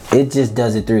it just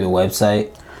does it through the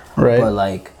website. Right. But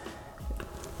like,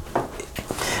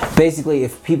 basically,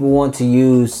 if people want to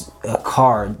use a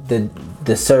card,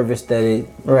 the service that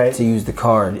to use the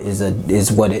card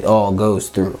is what it all goes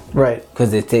through. Right.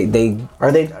 Because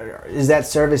is that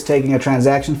service taking a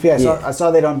transaction fee? I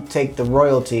saw they don't take the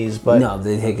royalties, but no,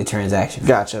 they take a transaction fee.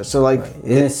 Gotcha. So like,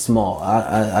 it's small.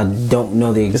 I don't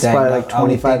know the exact. It's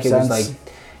probably like 25 cents.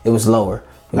 It was lower.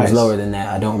 It was lower than that.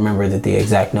 I don't remember that the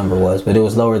exact number was, but it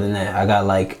was lower than that. I got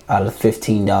like, out of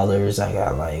 $15, I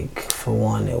got like, for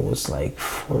one, it was like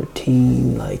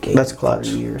 14, like 8. That's clutch.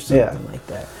 Or something like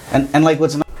that. And like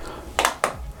what's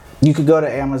you could go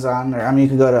to Amazon, or I mean, you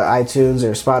could go to iTunes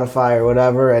or Spotify or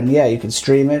whatever, and yeah, you could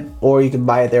stream it, or you could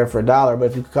buy it there for $1. But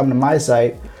if you come to my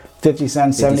site, 50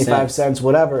 cents, 75 cents,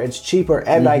 whatever, it's cheaper,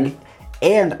 and I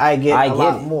get a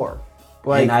lot more.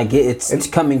 Like, and I get it's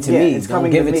coming to me. It's Don't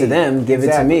coming give to it me. to them. Give it to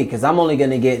Exactly. me, because I'm only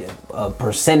gonna get a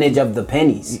percentage of the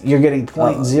pennies. You're getting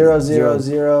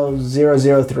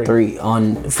 .0000003. Three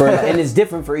on for, and it's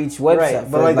different for each website. Right,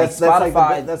 but For, like that's like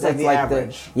Spotify, that's like the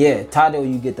average. Tidal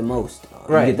you get the most.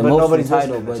 Right, you get the but most nobody's from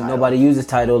Tidal, listening to but Tidal. nobody uses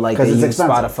Tidal like they Because it's use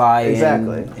expensive. Spotify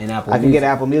Exactly. and Apple I can Music. get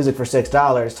Apple Music for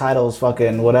 $6. Tidal's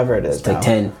fucking whatever it is. It's like now.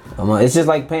 10 a month. It's just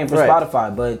like paying for Right.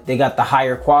 Spotify, but they got the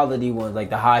higher quality ones, like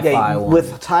the hi-fi Yeah, ones.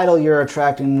 with Tidal, you're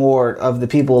attracting more of the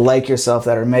people like yourself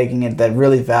that are making it, that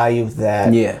really value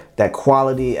that that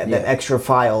quality and that extra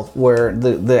file. Where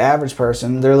the average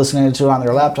person, they're listening to it on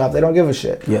their laptop, they don't give a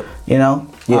shit. Yep. You know.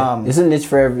 Yeah, it's a niche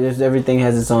for everything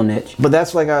has its own niche. But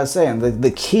that's like I was saying.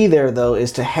 The key there though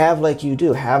is to have, like you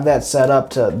do, have that set up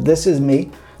to, this is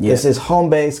me. Yeah. This is home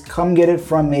base. Come get it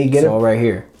from me. Get It's it all right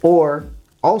here. Or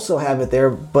also have it there,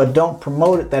 but don't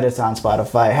promote it that it's on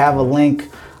Spotify. Have a link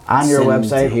on your Send it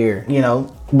to website here. You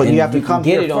know, but And you have to come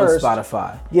get here it first. on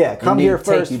Spotify. Yeah, come And here then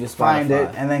take first, you to find it,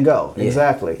 Spotify. and then go. Yeah.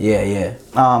 Exactly. Yeah.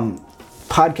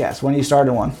 Podcast. When are you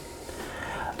starting one?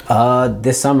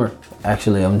 This summer.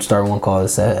 Actually, I'm starting one called.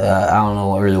 I don't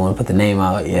know. I really want to put the name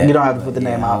out yet. You don't have to put the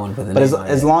name I out. want to put the But name out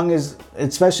as yet. long as,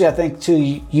 especially I think too,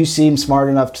 you seem smart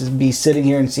enough to be sitting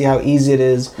here and see how easy it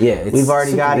is. Yeah, it's we've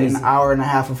already super got easy. an hour and a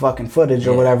half of fucking footage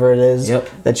or Yeah. whatever it is. Yep.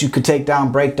 That you could take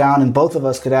down, break down, and both of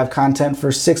us could have content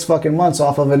for 6 fucking months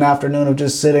off of an afternoon of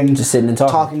just sitting and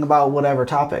talking. about whatever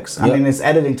topics. I Yep. mean, it's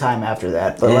editing time after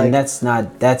that, but And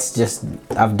like that's just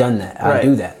I've done that. I Right.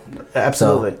 do that.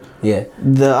 absolutely. So, yeah.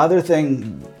 The other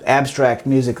thing, abstract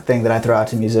music thing that I throw out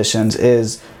to musicians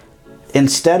is,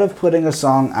 instead of putting a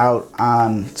song out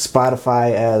on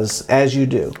Spotify as you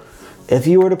do, if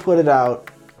you were to put it out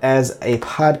as a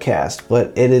podcast,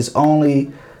 but it is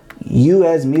only you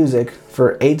as music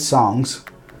for 8 songs,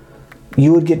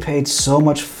 you would get paid so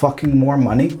much fucking more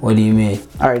money. What do you mean?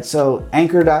 All right, so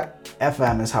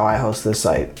Anchor.fm is how I host this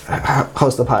site,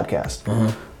 host the podcast.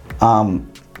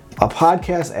 A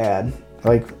podcast ad,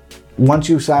 like once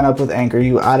you sign up with Anchor,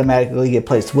 you automatically get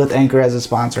placed with Anchor as a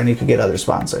sponsor, and you could get other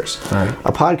sponsors. Right.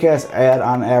 A podcast ad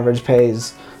on average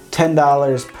pays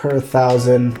 $10 per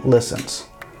 1,000 listens,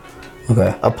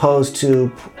 Okay. opposed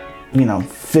to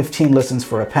 15 listens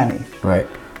for a penny. Right.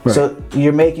 So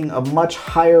you're making a much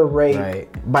higher rate Right.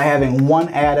 by having one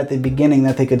ad at the beginning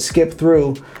that they could skip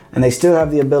through, and they still have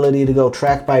the ability to go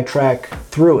track by track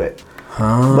through it.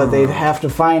 But they'd have to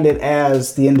find it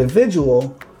as the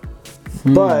individual,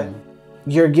 but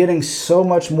you're getting so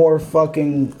much more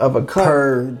fucking of a cut.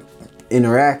 Per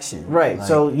interaction. Right. Like,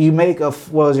 So you make what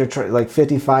was your like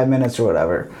 55 minutes or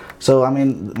whatever. So I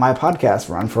mean, my podcasts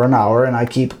run for an hour, and I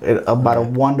keep it about a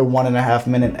 1 to 1.5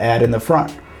 minute ad in the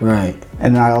front. Right.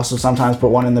 And then I also sometimes put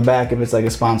one in the back if it's like a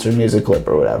sponsored music clip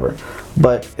or whatever.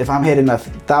 But if I'm hitting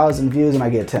 1,000 views and I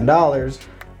get $10,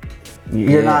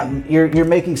 you're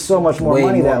making so much more Way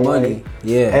money more that money. way.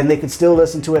 Yeah. And they could still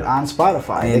listen to it on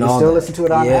Spotify. They And could all still that. listen to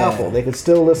it on Yeah. Apple. They could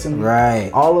still listen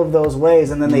Right. all of those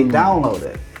ways, and then they download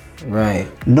it. Right.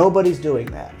 Nobody's doing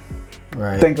that.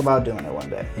 Right. Think about doing it one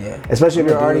day. Yeah. Especially if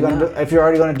I'm you're already gonna going do to if you're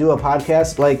already going to do a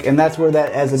podcast, like, and that's where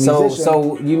that as a musician.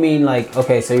 So you mean like,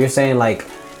 okay, so you're saying like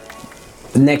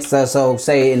next so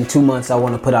say in 2 months I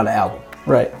want to put out an album.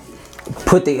 right.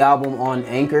 Put the album on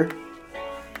Anchor.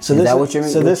 So Is this that is, what you mean?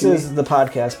 So What this you is the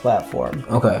podcast platform.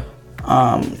 Okay.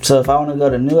 So if I want to go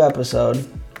to new episode,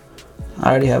 I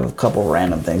already have a couple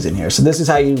random things in here. So this is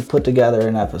how you put together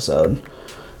an episode.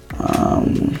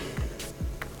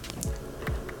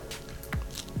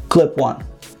 Clip 1,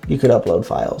 you could upload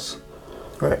files.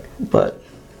 Right. But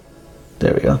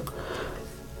there we go.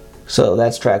 So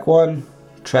that's track 1,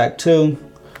 track 2,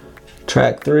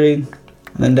 track 3, and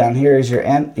then down here is your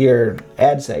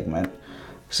ad segment.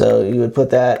 So you would put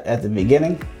that at the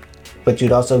beginning, but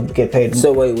you'd also get paid.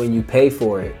 So wait, when you pay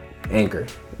for it, Anchor,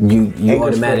 you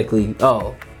Anchor's automatically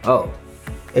oh.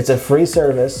 It's a free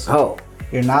service.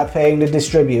 You're not paying to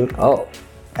distribute,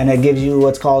 and it gives you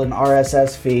what's called an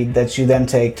RSS feed that you then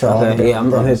take to all the Okay, different yeah,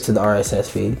 I'm hip things. to the RSS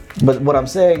feed. But what I'm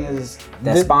saying is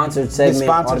That sponsored segment, The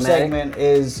sponsored automatic? segment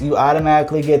is you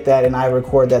automatically get that, and I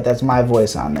record that. That's my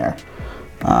voice on there.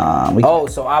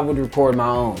 So I would record my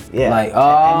own. Yeah. Like,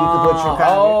 And you could put your kind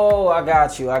of- I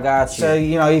got you. So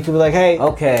you could be like, hey,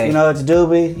 Okay. it's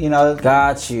Doobie.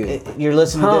 Got you. You're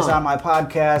listening to this on my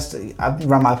podcast. I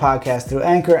run my podcast through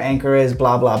Anchor. Anchor is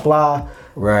blah blah blah.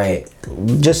 Right.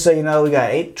 Just so you know, we got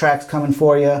 8 tracks coming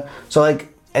for you. So like,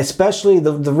 especially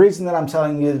the reason that I'm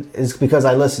telling you is because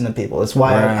I listen to people. It's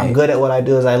why I'm good at what I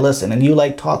do is I listen. And you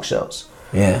like talk shows.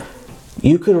 Yeah.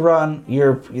 You could run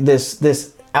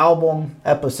this album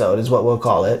episode is what we'll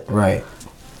call it. Right.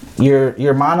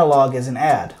 Your monologue is an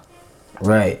ad.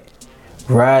 Right.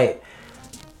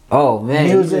 Oh man.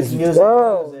 Music.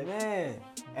 Man.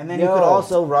 And then you could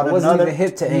also run another. Even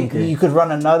hip to Anchor. You could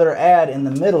run another ad in the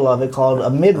middle of it called a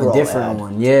mid-roll. A different ad.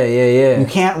 one. Yeah. You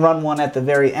can't run one at the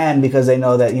very end because they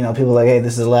know that people are like, hey,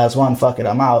 this is the last one. Fuck it,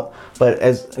 I'm out. But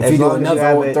if you do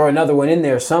another one, throw another one in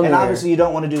there somewhere. And obviously you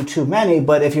don't want to do too many.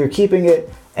 But if you're keeping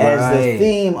it as the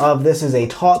theme of this is a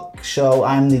talk show,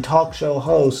 I'm the talk show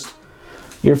host.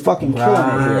 You're fucking killing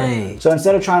it here. So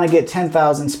instead of trying to get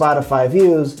 10,000 Spotify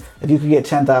views, if you could get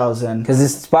 10,000, because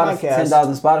it's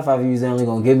 10,000 Spotify views, they're only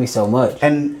gonna give me so much.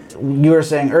 And you were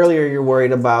saying earlier you're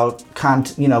worried about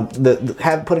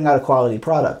putting out a quality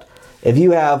product. If you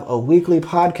have a weekly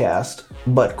podcast,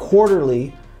 but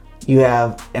quarterly you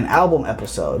have an album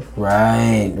episode.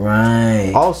 Right.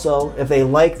 Also, if they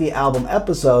like the album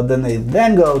episode, then they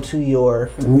then go to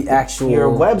your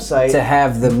website to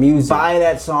have the music. Buy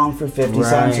that song for 50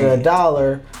 cents or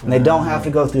 $1, and they don't have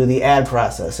to go through the ad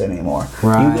process anymore.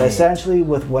 Right. You essentially,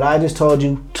 with what I just told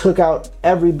you, took out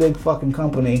every big fucking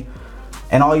company,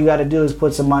 and all you got to do is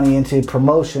put some money into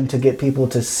promotion to get people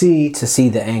to see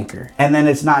the Anchor. And then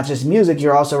it's not just music;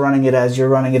 you're also running it as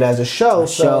a show.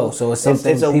 So it's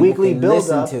something it's a weekly build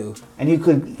up. And you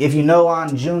could, if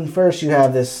on June 1st you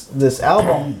have this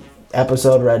album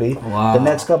episode ready. Wow. The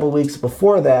next couple weeks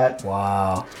before that.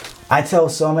 Wow. I tell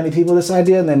so many people this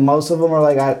idea, and then most of them are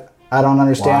like, I don't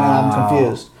understand, and I'm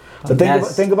confused. But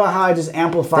think about how I just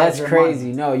amplified. That's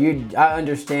crazy. Mind. No, I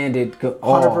understand it.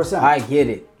 100%. I get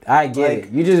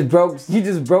it. You just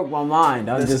broke my mind.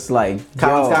 I'm just like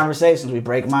common conversations. We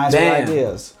break minds with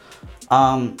ideas.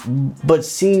 But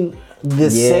see the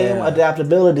same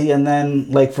adaptability, and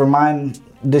then like for mine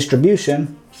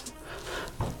distribution,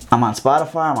 I'm on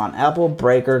Spotify, I'm on Apple,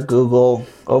 Breaker, Google,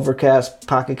 Overcast,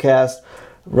 Pocket Cast,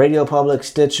 Radio Public,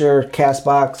 Stitcher,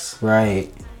 Castbox.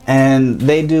 Right. And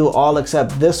they do all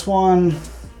except this one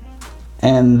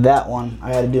and that one.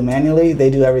 I had to do manually. They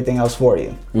do everything else for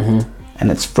you. Mm-hmm. And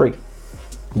it's free.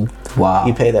 Wow.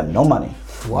 You pay them no money.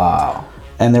 Wow.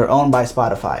 And they're owned by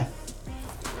Spotify.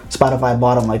 Spotify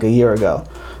bought them like a year ago.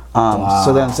 Wow.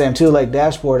 So then same too, like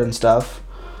Dashboard and stuff.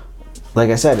 Like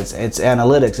I said, it's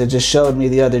analytics. It just showed me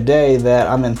the other day that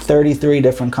I'm in 33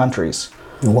 different countries.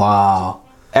 Wow.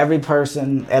 Every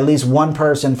person, at least one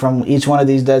person from each one of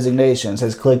these designations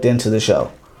has clicked into the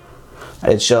show.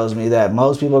 It shows me that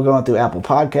most people are going through Apple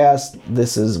Podcasts.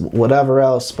 This is whatever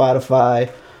else,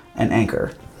 Spotify and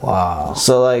Anchor. Wow.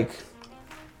 So like,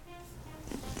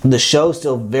 the show's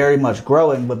still very much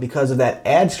growing, but because of that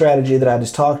ad strategy that I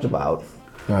just talked about,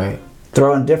 right,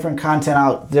 throwing different content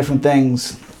out, different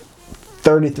things,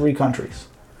 33 countries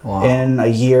in a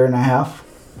year and a half.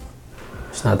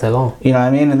 It's not that long. You know what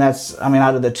I mean? And that's,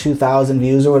 out of the 2,000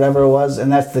 views or whatever it was,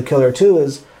 and that's the killer too,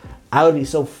 is I would be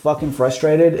so fucking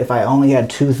frustrated if I only had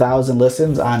 2,000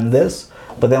 listens on this,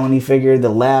 but then when you figure the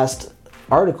last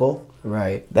article,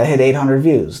 right, that hit 800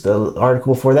 views. The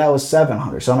article before that was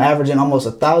 700. So I'm averaging almost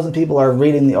 1,000 people are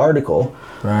reading the article.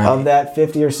 Right. Of that,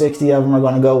 50 or 60 of them are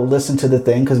going to go listen to the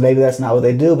thing because maybe that's not what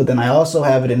they do. But then I also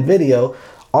have it in video,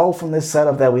 all from this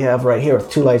setup that we have right here with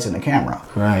 2 lights and a camera.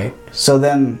 Right. So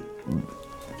then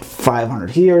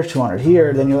 500 here, 200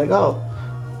 here. Then you're like, oh,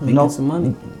 making some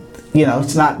money.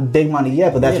 It's not big money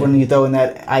yet, but that's when you throw in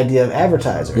that idea of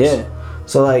advertisers. Yeah.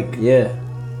 So like,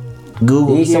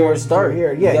 Google, you need somewhere to start.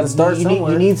 Here. Yeah, you gotta start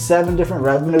somewhere. You need 7 different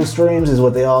revenue streams, is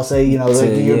what they all say.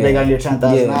 You're big on your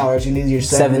 10,000 hours. You need your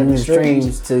 7 different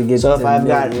streams to get. So if I've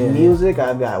got music,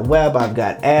 I've got web, I've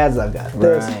got ads, I've got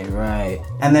this. Right.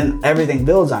 And then everything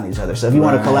builds on each other. So if you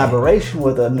want a collaboration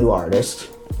with a new artist,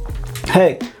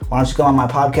 hey, why don't you come on my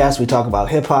podcast? We talk about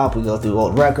hip hop. We go through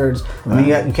old records. I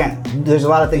mean, you can't. There's a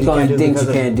lot of things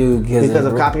you can't do because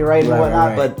of copyright and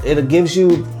whatnot. Right. But it gives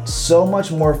you so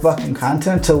much more fucking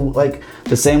content to, like,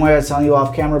 the same way I was telling you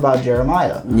off camera about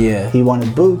Jeremiah. Yeah. He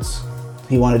wanted boots.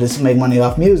 He wanted to make money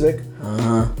off music.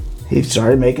 He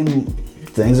started making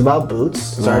things about boots.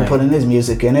 Started putting his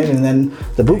music in it, and then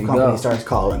the boot company starts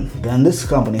calling. Then this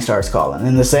company starts calling.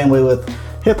 In the same way with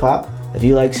hip hop. If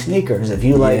you like sneakers, if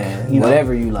you like,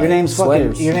 whatever you like, your name's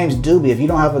Doobie. If you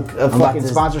don't have a fucking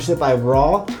sponsorship by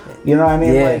Raw, you know what I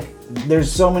mean? Yeah. Like, there's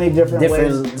so many different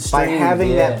ways. By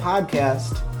having that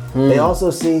podcast, they also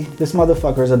see this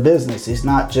motherfucker is a business. He's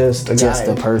not just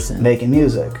a person making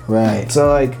music. Right. So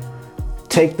like,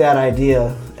 take that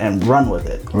idea and run with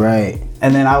it. Right.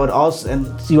 And then I would also, and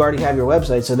you already have your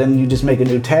website, so then you just make a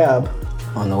new tab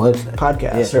on the website.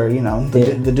 Podcast, Yeah. or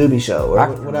the Doobie Show,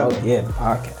 or whatever. Yeah, the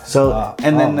podcast. So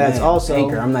and then that's also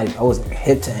Anchor. I wasn't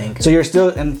hip to Anchor. So you're still,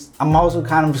 and I'm also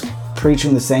kind of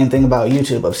preaching the same thing about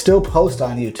YouTube. Of still post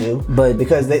on YouTube, But-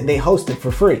 because they host it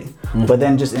for free. But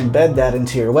then just embed that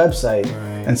into your website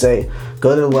and say,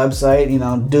 go to the website,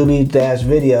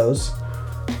 Doobie-videos,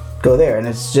 go there, and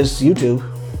it's just YouTube,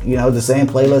 the same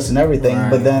playlist and everything. Right.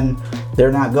 But then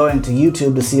they're not going to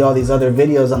YouTube to see all these other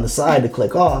videos on the side to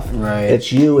click off. Right.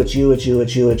 It's you.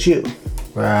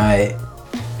 Right.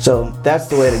 So that's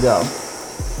the way to go.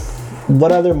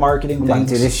 What other marketing I'm about to do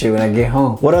things? this shit when I get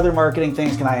home. What other marketing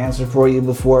things can I answer for you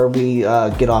before we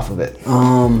get off of it?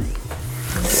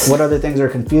 What other things are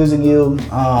confusing you?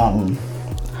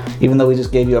 Even though we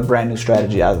just gave you a brand new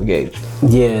strategy out of the gate.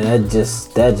 Yeah,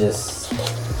 that just.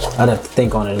 I'd have to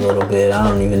think on it a little bit. I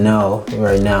don't even know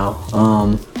right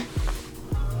now.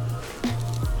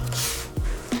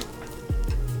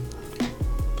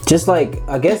 Just like,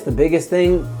 I guess the biggest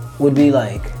thing would be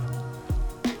like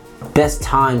best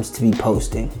times to be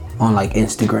posting on like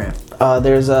Instagram.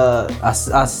 There's a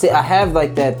I have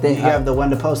like that thing. you have the when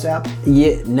to post app.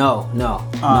 Yeah, no.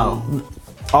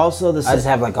 Also, I just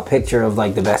have like a picture of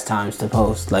like the best times to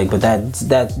post. Like, but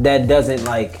that doesn't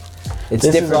like. It's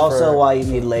this different. is also for, why you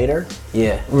need later.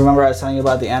 Yeah. Remember I was telling you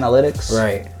about the analytics?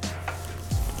 Right.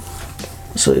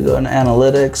 So you go into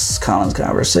analytics, Collins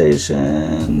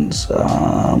Conversations.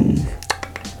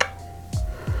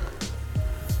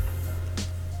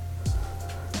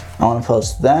 I want to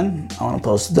post then. I want to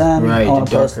post then. Right. I want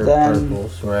The to post darker then.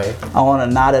 purples. Right. I want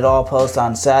to not at all post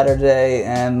on Saturday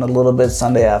and a little bit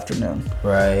Sunday afternoon.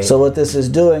 Right. So what this is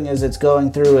doing is it's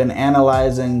going through and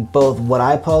analyzing both what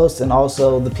I post and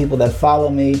also the people that follow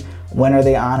me. When are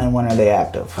they on and when are they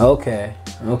active? Okay.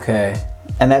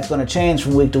 And that's going to change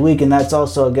from week to week. And that's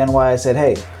also, again, why I said,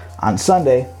 hey, on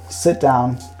Sunday, sit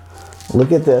down,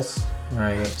 look at this.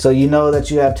 Right. So you know that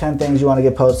you have 10 things you want to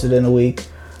get posted in a week.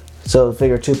 So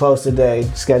figure 2 posts a day,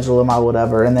 schedule them out,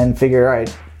 whatever. And then figure, all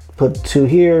right, put 2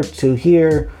 here,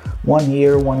 1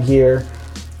 here, 1 here.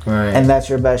 Right. And that's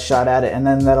your best shot at it. And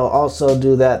then that'll also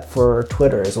do that for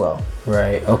Twitter as well.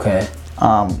 Right. Okay.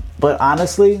 But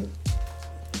honestly,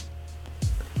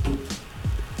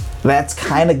 that's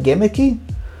kind of gimmicky.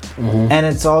 And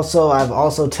it's also, I've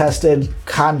also tested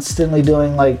constantly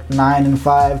doing like 9 and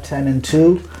 5, 10 and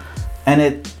 2. And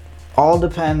it all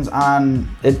depends on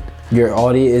it. Your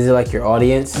audience, is it like your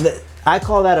audience? I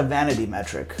call that a vanity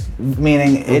metric,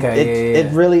 meaning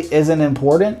it really isn't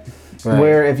important. Right.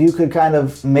 Where if you could kind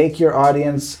of make your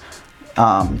audience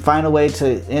find a way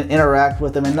to interact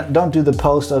with them, and don't do the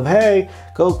post of, hey,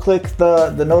 go click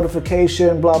the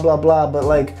notification, blah blah blah, but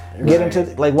like get into,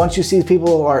 like, once you see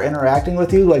people who are interacting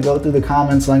with you, like go through the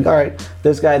comments, like, all right,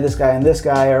 this guy and this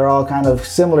guy are all kind of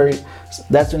similar.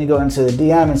 That's when you go into the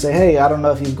DM and say, hey, I don't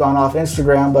know if you've gone off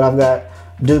Instagram, but I've got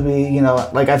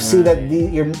Doobie, like I've seen that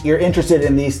you're interested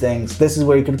in these things. This is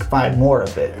where you can find more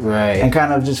of it. Right. And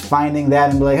kind of just finding that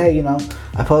and be like, hey,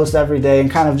 I post every day, and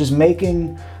kind of just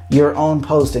making your own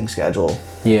posting schedule.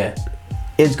 Yeah.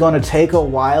 It's going to take a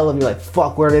while of, you're like,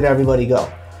 fuck, where did everybody go?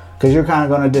 Because you're kind of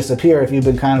going to disappear if you've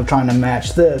been kind of trying to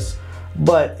match this.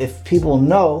 But if people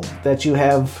know that you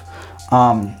have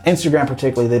Instagram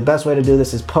particularly, the best way to do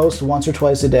this is post once or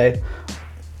twice a day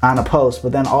on a post,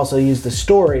 but then also use the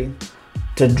story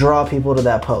to draw people to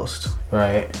that post.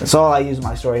 Right. That's all I use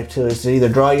my story to, is to either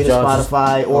draw you to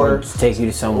Spotify or just take you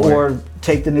to somewhere. or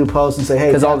take the new post and say, hey,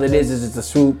 Because all it is just a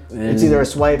swoop. it's either a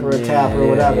swipe or a tap or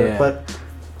whatever. Yeah. But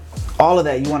all of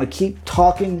that, you want to keep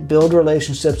talking, build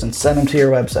relationships, and send them to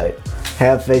your website.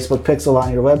 Have Facebook Pixel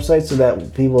on your website so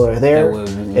that people are there.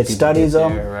 It studies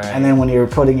them, right. and then when you're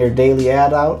putting your daily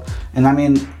ad out, and I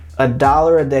mean,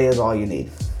 $1 a day is all you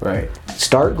need. Right.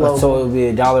 Start global. So it would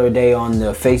be $1 a day on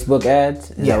the Facebook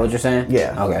ads? Is that what you're saying?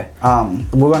 Yeah. Okay.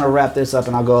 We're going to wrap this up,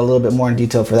 and I'll go a little bit more in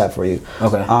detail for that for you.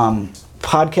 Okay.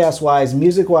 Podcast wise,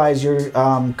 music wise, you're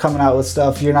coming out with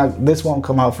stuff. This won't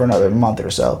come out for another month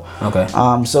or so. Okay.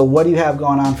 So what do you have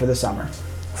going on for the summer?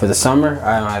 For the summer,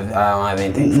 I don't have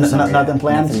anything for summer. Nothing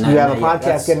planned? You have a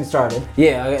podcast getting started.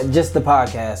 Yeah, just the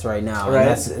podcast right now.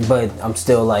 Right. But I'm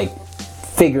still like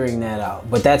figuring that out.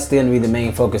 But that's going to be the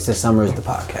main focus this summer, is the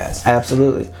podcast.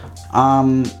 Absolutely.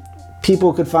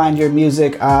 People could find your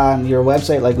music on your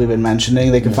website, like we've been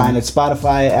mentioning. They can find it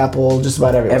Spotify, Apple, just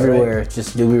about everywhere. Everywhere. Right?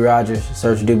 Just Doobie Rogers.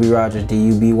 Search Doobie Rogers,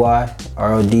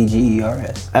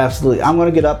 DUBYRODGERS. Absolutely. I'm going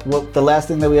to get up. The last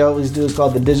thing that we always do is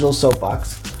called the digital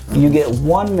soapbox. You get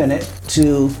 1 minute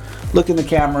to look in the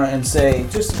camera and say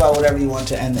just about whatever you want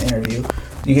to end the interview.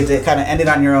 You get to kind of end it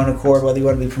on your own accord, whether you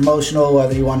want to be promotional,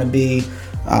 whether you want to be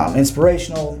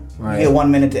inspirational. Right. You get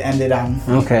 1 minute to end it on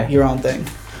your own thing.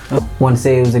 Want to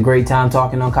say it was a great time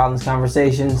talking on Collins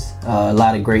Conversations. A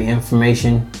lot of great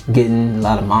information, getting a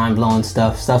lot of mind-blowing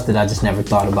stuff that I just never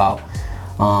thought about.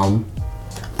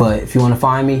 But if you want to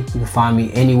find me, you can find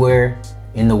me anywhere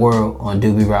in the world on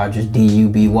Doobie Rogers,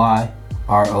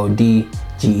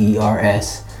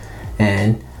 DUBYRODGERS.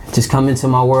 And just come into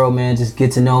my world, man. Just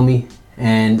get to know me.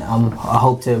 And I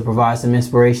hope to provide some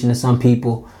inspiration to some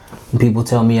people. When people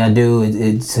tell me I do,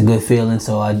 it's a good feeling.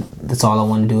 So that's all I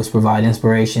want to do is provide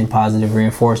inspiration, positive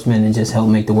reinforcement, and just help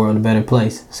make the world a better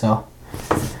place. So,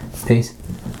 peace.